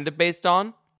is kind of based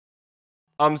on.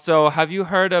 So have you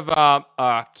heard of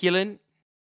Qilin?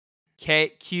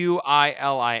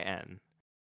 Qilin.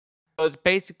 So it's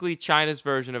basically China's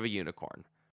version of a unicorn,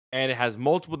 and it has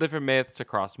multiple different myths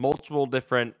across multiple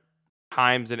different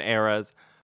times and eras.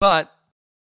 But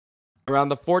around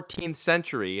the 14th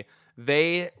century,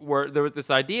 there was this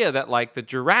idea that like the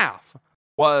giraffe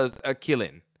was a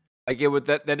Qilin, like it would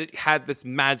that it had this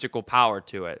magical power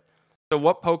to it. So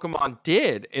what Pokemon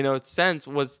did, in a sense,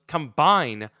 was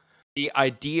combine the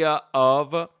idea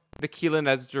of the Qilin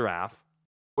as a giraffe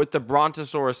with the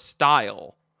Brontosaurus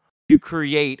style to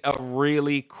create a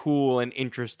really cool and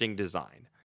interesting design.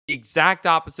 The exact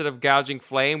opposite of Gouging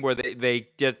Flame, where they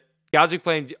did Gouging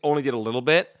Flame only did a little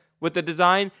bit with the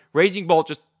design. Raging Bolt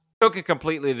just took it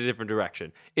completely in a different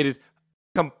direction. It is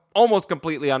almost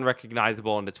completely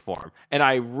unrecognizable in its form, and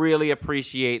I really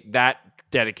appreciate that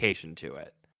dedication to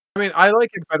it. I mean, I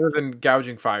like it better than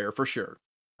Gouging Fire for sure.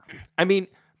 I mean,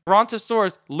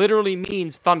 Brontosaurus literally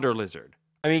means thunder lizard.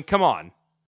 I mean, come on.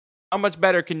 How much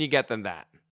better can you get than that?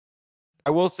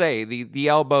 I will say the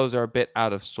elbows are a bit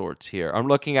out of sorts here. I'm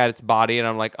looking at its body and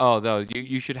I'm like, oh, no,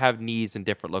 you should have knees in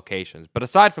different locations. But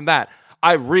aside from that,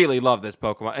 I really love this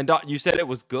Pokemon. And Don, you said it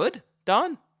was good,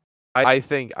 Don? I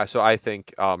think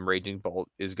Raging Bolt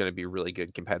is going to be really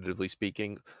good competitively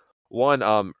speaking. One,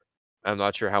 I'm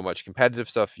not sure how much competitive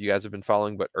stuff you guys have been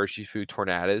following, but Urshifu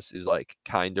Tornadus is like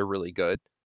kind of really good.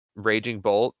 Raging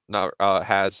Bolt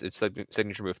has its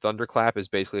signature move Thunderclap is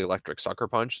basically Electric Sucker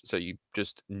Punch. So you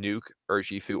just nuke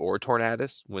Urshifu or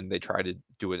Tornadus when they try to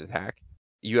do an attack.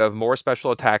 You have more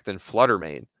special attack than Flutter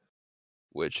Mane,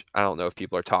 which I don't know if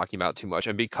people are talking about too much.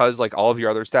 And because like all of your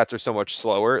other stats are so much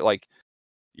slower, like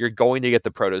you're going to get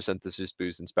the Photosynthesis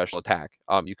boost and special attack.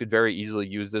 You could very easily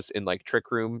use this in like Trick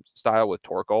Room style with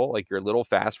Torkoal. Like you're a little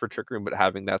fast for Trick Room, but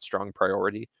having that strong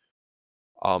priority.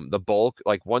 The bulk,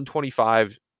 like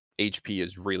 125 HP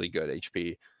is really good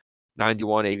HP.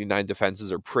 91, 89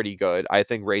 defenses are pretty good. I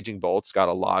think Raging Bolt's got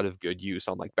a lot of good use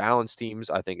on like balance teams.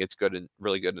 I think it's good and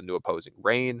really good into opposing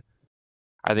rain.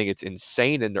 I think it's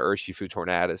insane into Urshifu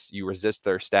Tornadus. You resist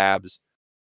their stabs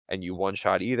and you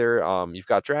one-shot either. You've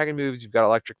got dragon moves, you've got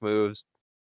electric moves.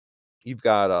 You've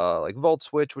got like Volt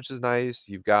Switch, which is nice.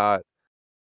 You've got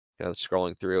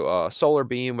scrolling through Solar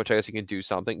Beam, which I guess you can do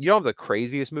something. You don't have the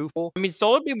craziest move pool. I mean,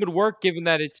 Solar Beam would work given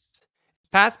that it's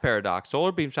Path Paradox.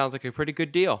 Solar Beam sounds like a pretty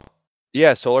good deal.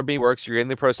 Yeah, Solar Beam works. You're getting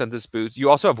the Photosynthesis boost. You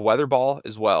also have Weather Ball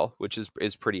as well, which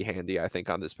is pretty handy, I think,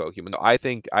 on this Pokemon. I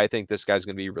think this guy's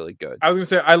gonna be really good. I was gonna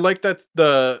say I like that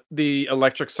the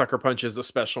Electric Sucker Punch is a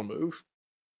special move.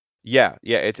 Yeah,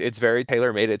 it's very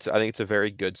tailor made. I think it's a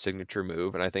very good signature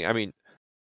move, and I think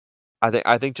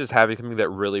just having something that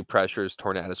really pressures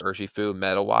Tornadus Urshifu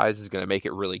meta wise is gonna make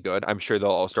it really good. I'm sure they'll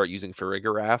all start using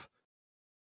Farigiraf.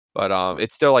 But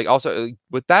it's still like also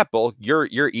with that bulk, you're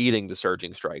eating the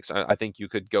Surging Strikes. I think you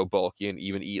could go bulky and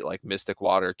even eat like Mystic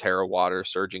Water, Terra Water,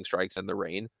 Surging Strikes, and the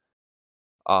Rain.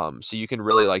 So you can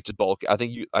really like just bulk. I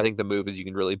think the move is you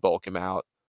can really bulk him out.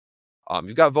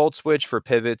 You've got Volt Switch for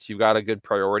pivots. You've got a good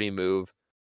priority move.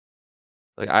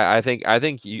 Like I think I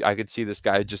could see this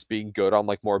guy just being good on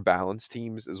like more balanced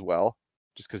teams as well,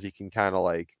 just because he can kind of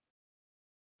like.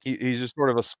 He's just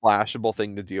sort of a splashable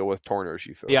thing to deal with Torn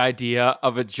Urshifu. The idea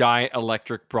of a giant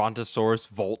electric Brontosaurus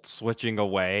volt switching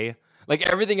away. Like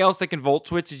everything else that can volt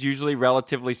switch is usually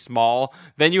relatively small.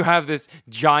 Then you have this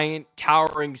giant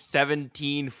towering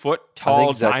 17-foot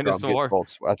tall dinosaur.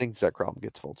 I think Zekrom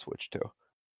gets volt switch too.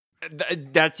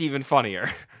 That's even funnier.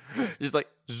 Just like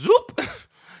zoop,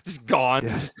 just gone,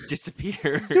 just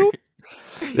disappear. Zoop.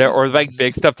 Yeah, or like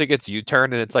big stuff that gets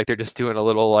U-turn, and it's like they're just doing a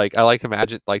little like I like to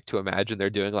imagine they're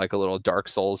doing like a little Dark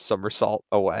Souls somersault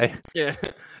away. Yeah,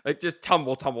 like just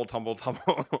tumble, just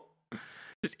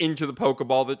into the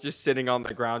Pokeball that's just sitting on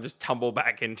the ground, just tumble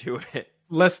back into it.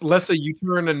 Less a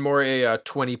U-turn and more a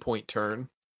 20-point turn.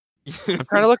 I'm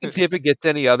trying to look and see if it gets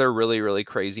any other really, really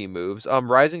crazy moves.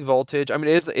 Rising Voltage. I mean,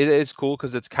 it is cool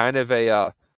because it's kind of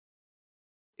a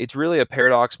it's really a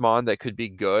Paradox Mon that could be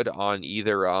good on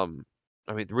either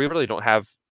I mean, we really don't have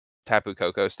Tapu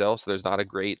Koko still, so there's not a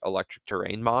great electric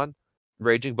terrain Mon.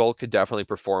 Raging Bolt could definitely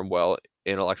perform well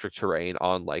in electric terrain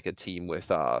on like a team with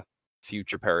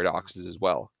future Paradoxes as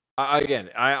well.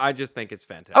 I just think it's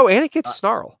fantastic. Oh, and it gets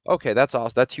Snarl. Okay, that's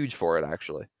awesome. That's huge for it,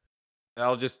 actually.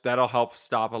 That'll help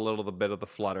stop a little bit of the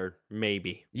flutter,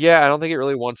 maybe. Yeah, I don't think it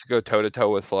really wants to go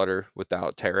toe-to-toe with Flutter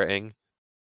without Terra-ing.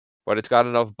 But it's got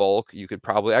enough bulk.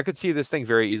 I could see this thing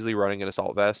very easily running an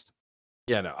Assault Vest.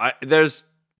 Yeah, no, there's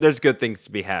good things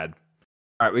to be had.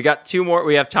 All right, we got two more.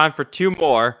 We have time for two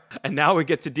more, and now we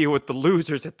get to deal with the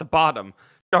losers at the bottom,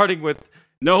 starting with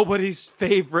nobody's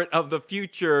favorite of the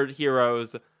future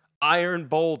heroes, Iron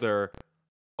Boulder.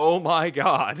 Oh my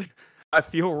god, I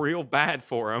feel real bad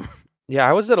for him. Yeah,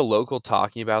 I was at a local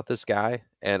talking about this guy,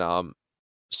 and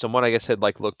someone I guess had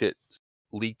like looked at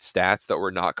leaked stats that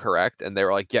were not correct, and they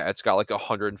were like, yeah, it's got like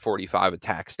 145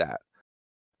 attack stat.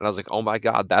 And I was like, oh my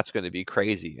god, that's going to be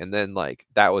crazy. And then like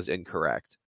that was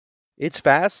incorrect. It's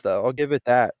fast though. I'll give it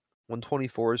that.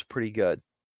 124 is pretty good.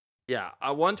 Yeah,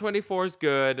 124 is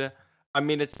good. I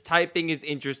mean, its typing is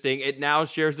interesting. It now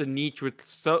shares a niche with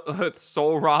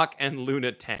Solrock and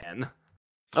Lunatan.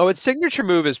 Oh, its signature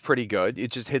move is pretty good.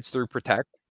 It just hits through Protect.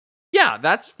 Yeah,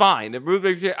 that's fine.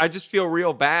 I just feel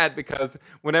real bad because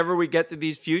whenever we get to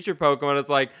these future Pokemon, it's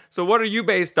like, so what are you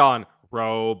based on?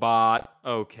 Robot.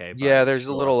 Okay. Yeah, there's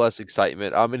a little less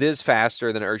excitement. It is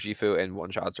faster than Urshifu and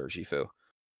one-shots Urshifu.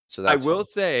 So that's I will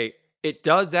say it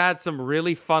does add some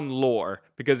really fun lore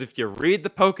because if you read the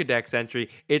Pokedex entry,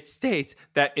 it states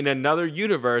that in another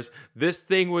universe, this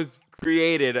thing was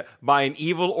created by an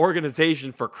evil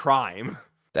organization for crime.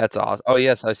 That's awesome. Oh,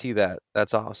 yes, I see that.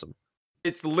 That's awesome.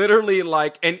 It's literally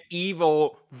like an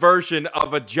evil version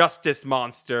of a justice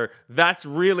monster. That's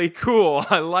really cool.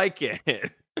 I like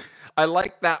it. I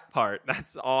like that part.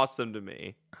 That's awesome to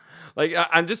me. Like,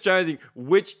 I'm just trying to think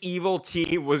which evil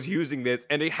team was using this,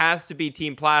 and it has to be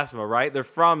Team Plasma, right? They're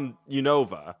from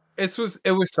Unova. It was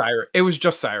Cyrus. It was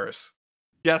just Cyrus.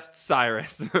 Just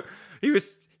Cyrus.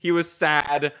 he was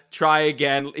sad. Try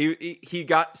again. He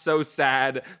got so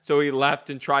sad, so he left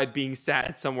and tried being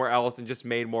sad somewhere else and just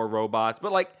made more robots.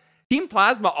 But like Team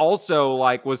Plasma also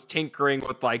like was tinkering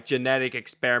with like genetic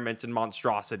experiments and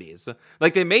monstrosities.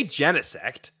 Like they made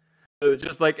Genesect.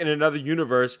 Just like in another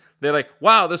universe, they're like,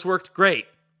 wow, this worked great.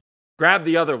 Grab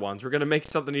the other ones. We're gonna make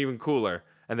something even cooler.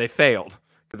 And they failed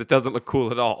because it doesn't look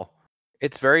cool at all.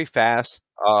 It's very fast.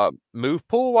 Move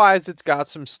pool wise, it's got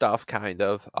some stuff kind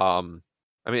of. I mean,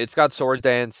 it's got Swords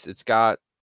Dance. It's got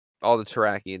all the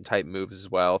Terrakion type moves as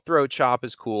well. Throat Chop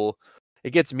is cool.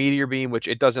 It gets Meteor Beam, which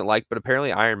it doesn't like, but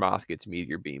apparently Iron Moth gets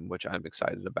Meteor Beam, which I'm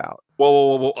excited about.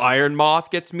 Whoa. Iron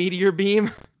Moth gets Meteor Beam?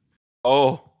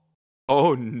 Oh.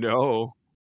 Oh, no.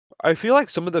 I feel like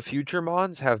some of the future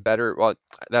mons have better. Well,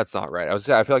 that's not right.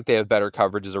 I feel like they have better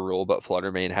coverage as a rule, but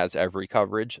Fluttermane has every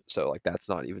coverage, so like that's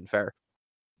not even fair.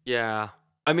 Yeah.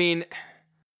 I mean,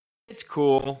 it's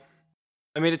cool.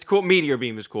 It's cool. Meteor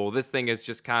Beam is cool. This thing is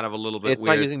just kind of a little bit It's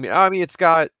weird. not using. I mean, it's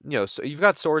got so you've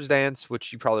got Swords Dance,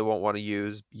 which you probably won't want to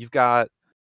use. You've got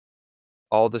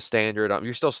all the standard.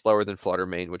 You're still slower than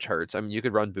Fluttermane, which hurts. I mean, you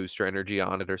could run Booster Energy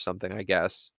on it or something, I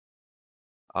guess.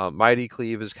 Mighty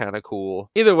Cleave is kind of cool.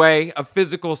 Either way, a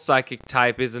physical psychic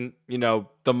type isn't,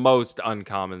 the most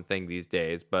uncommon thing these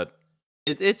days, but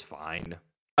it's fine.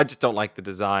 I just don't like the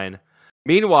design.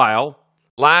 Meanwhile,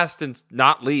 last and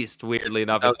not least, weirdly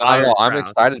enough, is Iron Crown. I'm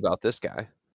excited about this guy.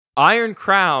 Iron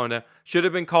Crown should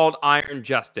have been called Iron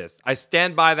Justice. I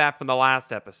stand by that from the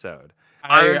last episode.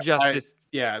 Iron Justice.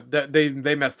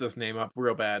 They messed this name up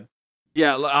real bad.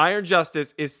 Yeah, Iron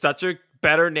Justice is such a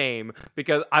better name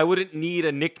because I wouldn't need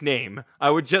a nickname.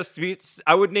 I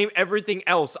would name everything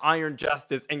else Iron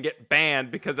Justice and get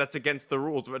banned because that's against the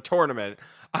rules of a tournament.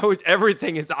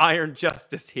 Everything is Iron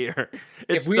Justice here.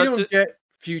 If we don't get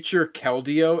future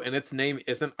Keldeo and its name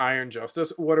isn't Iron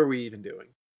Justice, what are we even doing?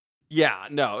 Yeah,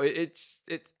 no, it's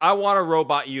I want a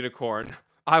robot unicorn.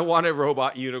 I want a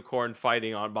robot unicorn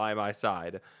fighting on by my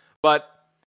side. But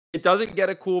it doesn't get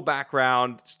a cool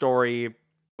background story.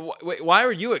 Wait, why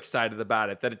are you excited about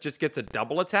it? That it just gets a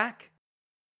double attack?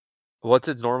 What's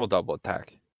its normal double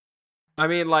attack? I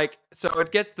mean, like, so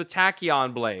it gets the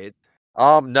Tachyon blade.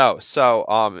 No. So,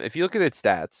 if you look at its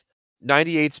stats,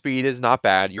 98 speed is not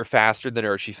bad. You're faster than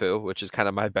Urshifu, which is kind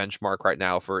of my benchmark right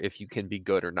now for if you can be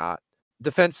good or not.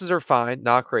 Defenses are fine,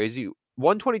 not crazy.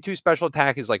 122 special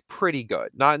attack is like pretty good.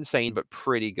 Not insane, but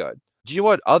pretty good. Do you know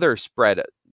what other spread?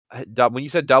 When you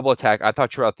said double attack, I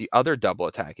thought you were about the other double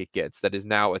attack it gets that is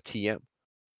now a TM.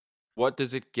 What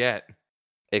does it get?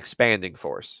 Expanding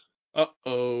Force.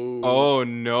 Uh-oh. Oh,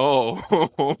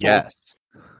 no. Yes.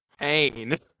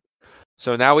 Pain.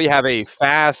 So now we have a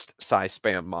fast size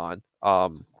spam mon.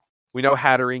 We know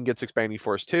Hatterene gets Expanding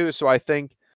Force too, so I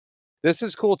think this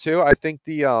is cool too. I think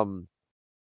the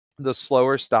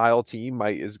slower style team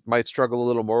might struggle a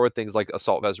little more with things like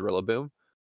Assault Vest Rillaboom.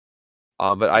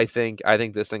 But I think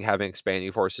this thing having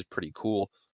Expanding Force is pretty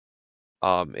cool.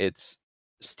 It's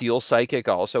Steel Psychic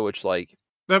also, which like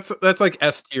that's like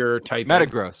S tier type.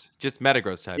 Metagross, just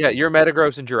Metagross type. Yeah, you're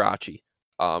Metagross and Jirachi.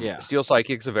 Yeah. Steel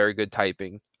Psychic's a very good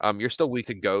typing. You're still weak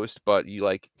to Ghost, but you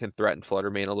like can threaten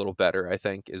Fluttermane a little better, I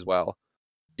think, as well.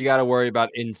 You got to worry about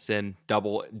Incin.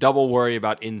 Double worry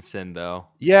about Incin though.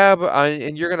 Yeah,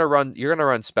 but you're gonna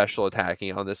run special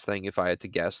attacking on this thing if I had to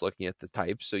guess, looking at the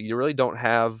type. So you really don't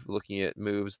have, looking at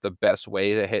moves, the best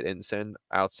way to hit Incin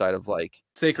outside of like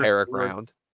Sacred Terra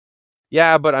Ground.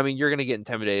 Yeah, but I mean you're gonna get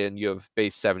intimidated and you have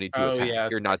base 72 attack. Yeah,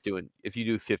 you're not doing, if you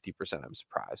do 50%, I'm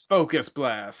surprised. Focus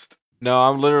Blast. No,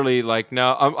 I'm literally like,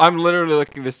 no, I'm literally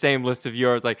looking at the same list of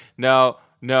yours. Like, no,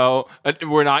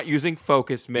 we're not using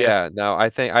Focus Mist. Yeah, no, I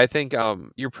think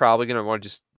you're probably gonna want to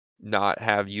just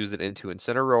not use it into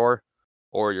Incineroar,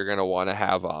 or you're gonna want to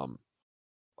have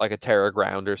like a Terra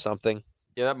Ground or something.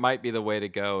 Yeah, that might be the way to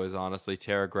go. Is honestly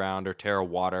Terra Ground or Terra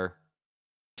Water.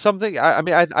 Something.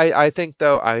 I think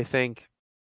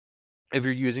if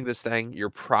you're using this thing, you're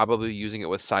probably using it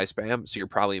with Psy Spam, so you're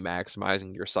probably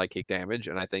maximizing your psychic damage,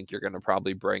 and I think you're gonna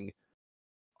probably bring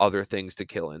other things to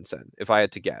kill Incin. If I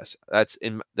had to guess, that's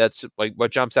like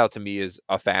what jumps out to me is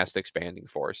a fast Expanding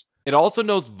Force. It also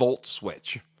knows Volt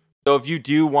Switch, so if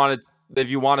you want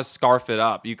to scarf it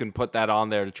up, you can put that on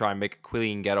there to try and make a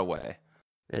clean getaway.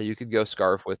 Yeah, you could go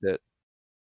Scarf with it.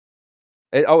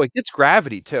 It gets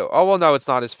Gravity too. Oh well, no, it's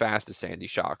not as fast as Sandy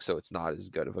Shock, so it's not as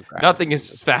good of a gravity. Nothing is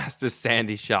as fast as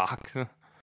Sandy Shock.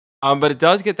 But it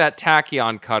does get that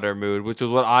Tachyon Cutter mood, which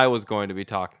was what I was going to be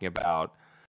talking about.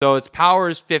 So its power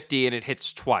is 50 and it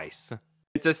hits twice.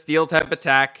 It's a steel type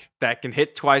attack that can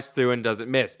hit twice through and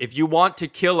doesn't miss. If you want to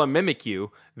kill a Mimikyu,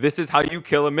 this is how you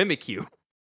kill a Mimikyu.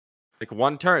 Like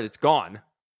one turn, it's gone.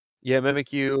 Yeah,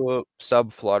 Mimikyu,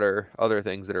 Subflutter, other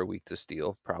things that are weak to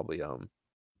steel, probably.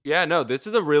 Yeah, no, this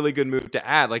is a really good move to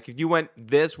add. Like if you went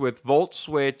this with Volt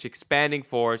Switch, Expanding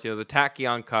Force, the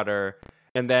Tachyon Cutter,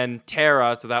 and then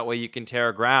Terra, so that way you can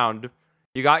Terra Ground,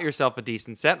 you got yourself a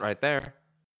decent set right there.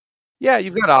 Yeah,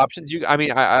 you've got options. I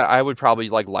mean, I would probably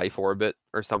like Life Orbit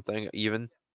or something even.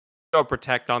 Throw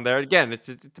Protect on there. Again, it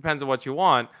depends on what you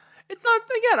want. It's not,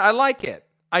 again, I like it.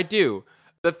 I do.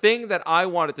 The thing that I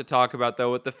wanted to talk about,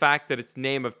 though, with the fact that it's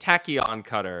name of Tachyon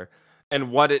Cutter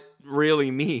and what it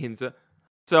really means.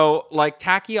 So, like,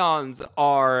 tachyons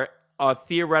are a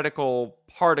theoretical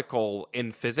particle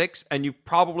in physics, and you've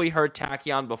probably heard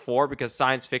tachyon before because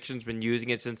science fiction's been using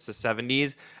it since the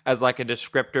 70s as like a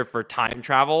descriptor for time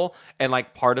travel and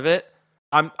like part of it.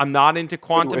 I'm not into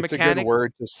quantum It's a good mechanics.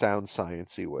 word to sound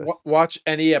sciencey with. Watch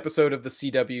any episode of the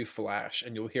CW Flash,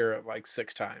 and you'll hear it like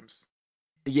 6 times.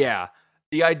 Yeah.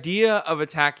 The idea of a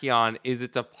tachyon is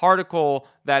it's a particle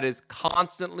that is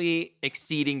constantly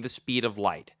exceeding the speed of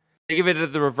light. Think of it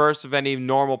as the reverse of any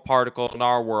normal particle in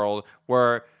our world,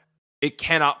 where it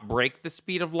cannot break the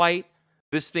speed of light.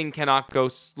 This thing cannot go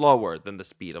slower than the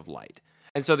speed of light.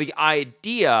 And so the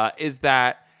idea is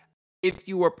that if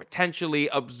you were potentially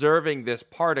observing this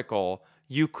particle,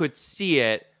 you could see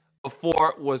it before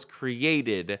it was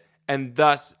created and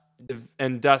thus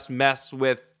mess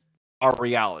with our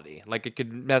reality. Like it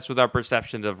could mess with our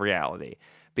perceptions of reality.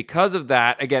 Because of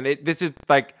that, again, this is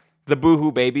like the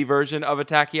boohoo baby version of a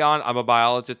tachyon. I'm a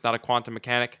biologist, not a quantum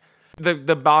mechanic.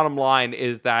 The bottom line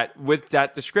is that with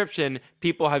that description,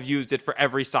 people have used it for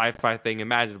every sci-fi thing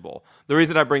imaginable. The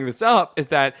reason I bring this up is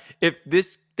that if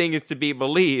this thing is to be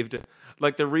believed,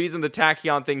 like the reason the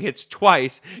tachyon thing hits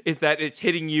twice is that it's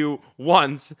hitting you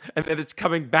once and then it's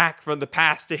coming back from the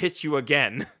past to hit you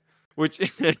again. Which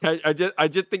I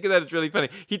just think of that as really funny.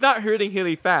 He's not hitting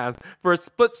really fast. For a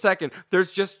split second,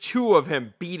 there's just 2 of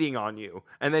him beating on you,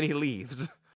 and then he leaves.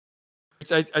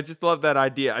 Which I just love that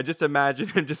idea. I just imagine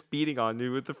him just beating on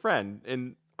you with a friend.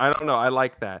 And I don't know, I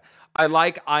like that. I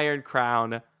like Iron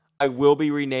Crown. I will be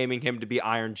renaming him to be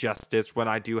Iron Justice when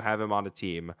I do have him on a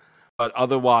team. But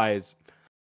otherwise,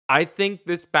 I think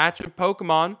this batch of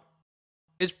Pokemon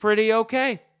is pretty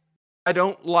okay. I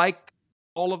don't like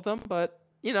all of them, but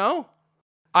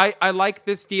I like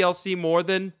this DLC more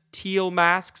than Teal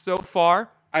Mask so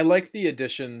far. I like the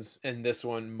additions in this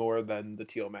one more than the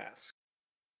Teal Mask.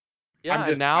 Yeah,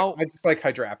 and now I just like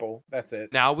Hydrapple. That's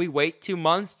it. now we wait 2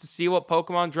 months to see what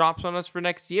Pokemon drops on us for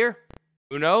next year.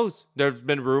 Who knows? There's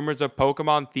been rumors of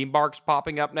Pokemon theme parks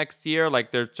popping up next year.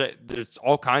 Like there's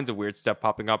all kinds of weird stuff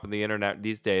popping up in the internet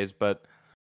these days, but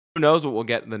who knows what we'll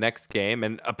get in the next game.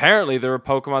 And apparently there were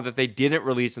Pokemon that they didn't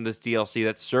release in this DLC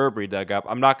that Cerbri dug up.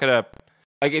 I'm not gonna,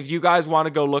 like, if you guys want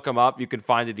to go look them up, you can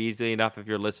find it easily enough if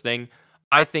you're listening.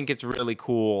 I think it's really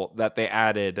cool that they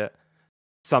added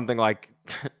something like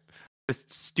this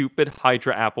stupid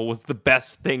Hydra Apple was the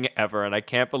best thing ever, and I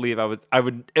can't believe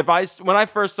when I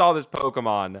first saw this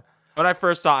Pokemon, when I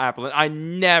first saw Apple, I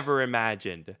never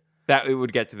imagined that it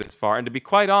would get to this far. And to be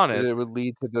quite honest, It would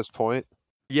lead to this point.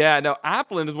 yeah, no,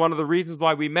 Applin is one of the reasons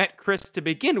why we met Chris to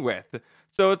begin with.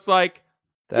 So it's like,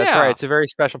 That's yeah. right. It's a very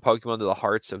special Pokemon to the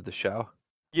hearts of the show.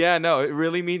 Yeah, no, it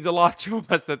really means a lot to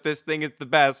us that this thing is the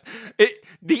best.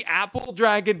 The Apple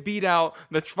Dragon beat out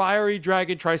the Fiery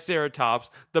Dragon Triceratops,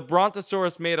 the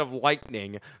Brontosaurus made of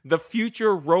lightning, the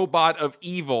future robot of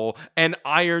evil, and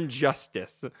Iron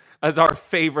Justice as our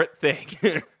favorite thing.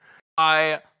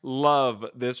 I love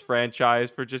this franchise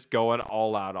for just going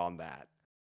all out on that.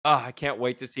 I can't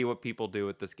wait to see what people do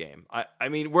with this game. I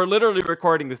mean, we're literally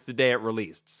recording this the day it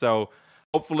released, so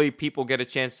hopefully people get a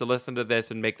chance to listen to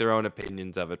this and make their own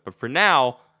opinions of it. But for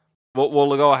now,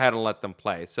 we'll go ahead and let them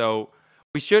play. So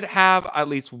we should have at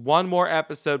least one more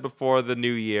episode before the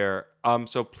new year.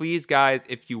 So please, guys,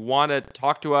 if you want to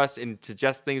talk to us and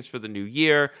suggest things for the new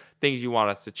year, things you want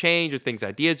us to change or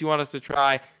ideas you want us to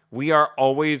try, we are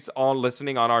always on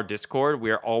listening on our Discord.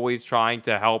 We are always trying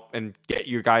to help and get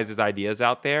your guys' ideas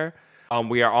out there.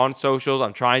 We are on socials.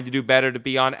 I'm trying to do better to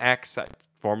be on X,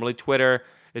 formerly Twitter.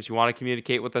 If you want to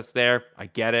communicate with us there, I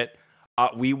get it.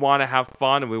 We want to have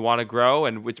fun and we want to grow,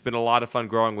 and it's been a lot of fun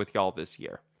growing with y'all this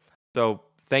year. So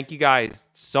thank you guys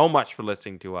so much for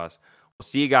listening to us. We'll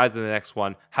see you guys in the next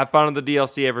one. Have fun on the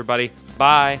DLC, everybody.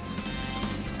 Bye.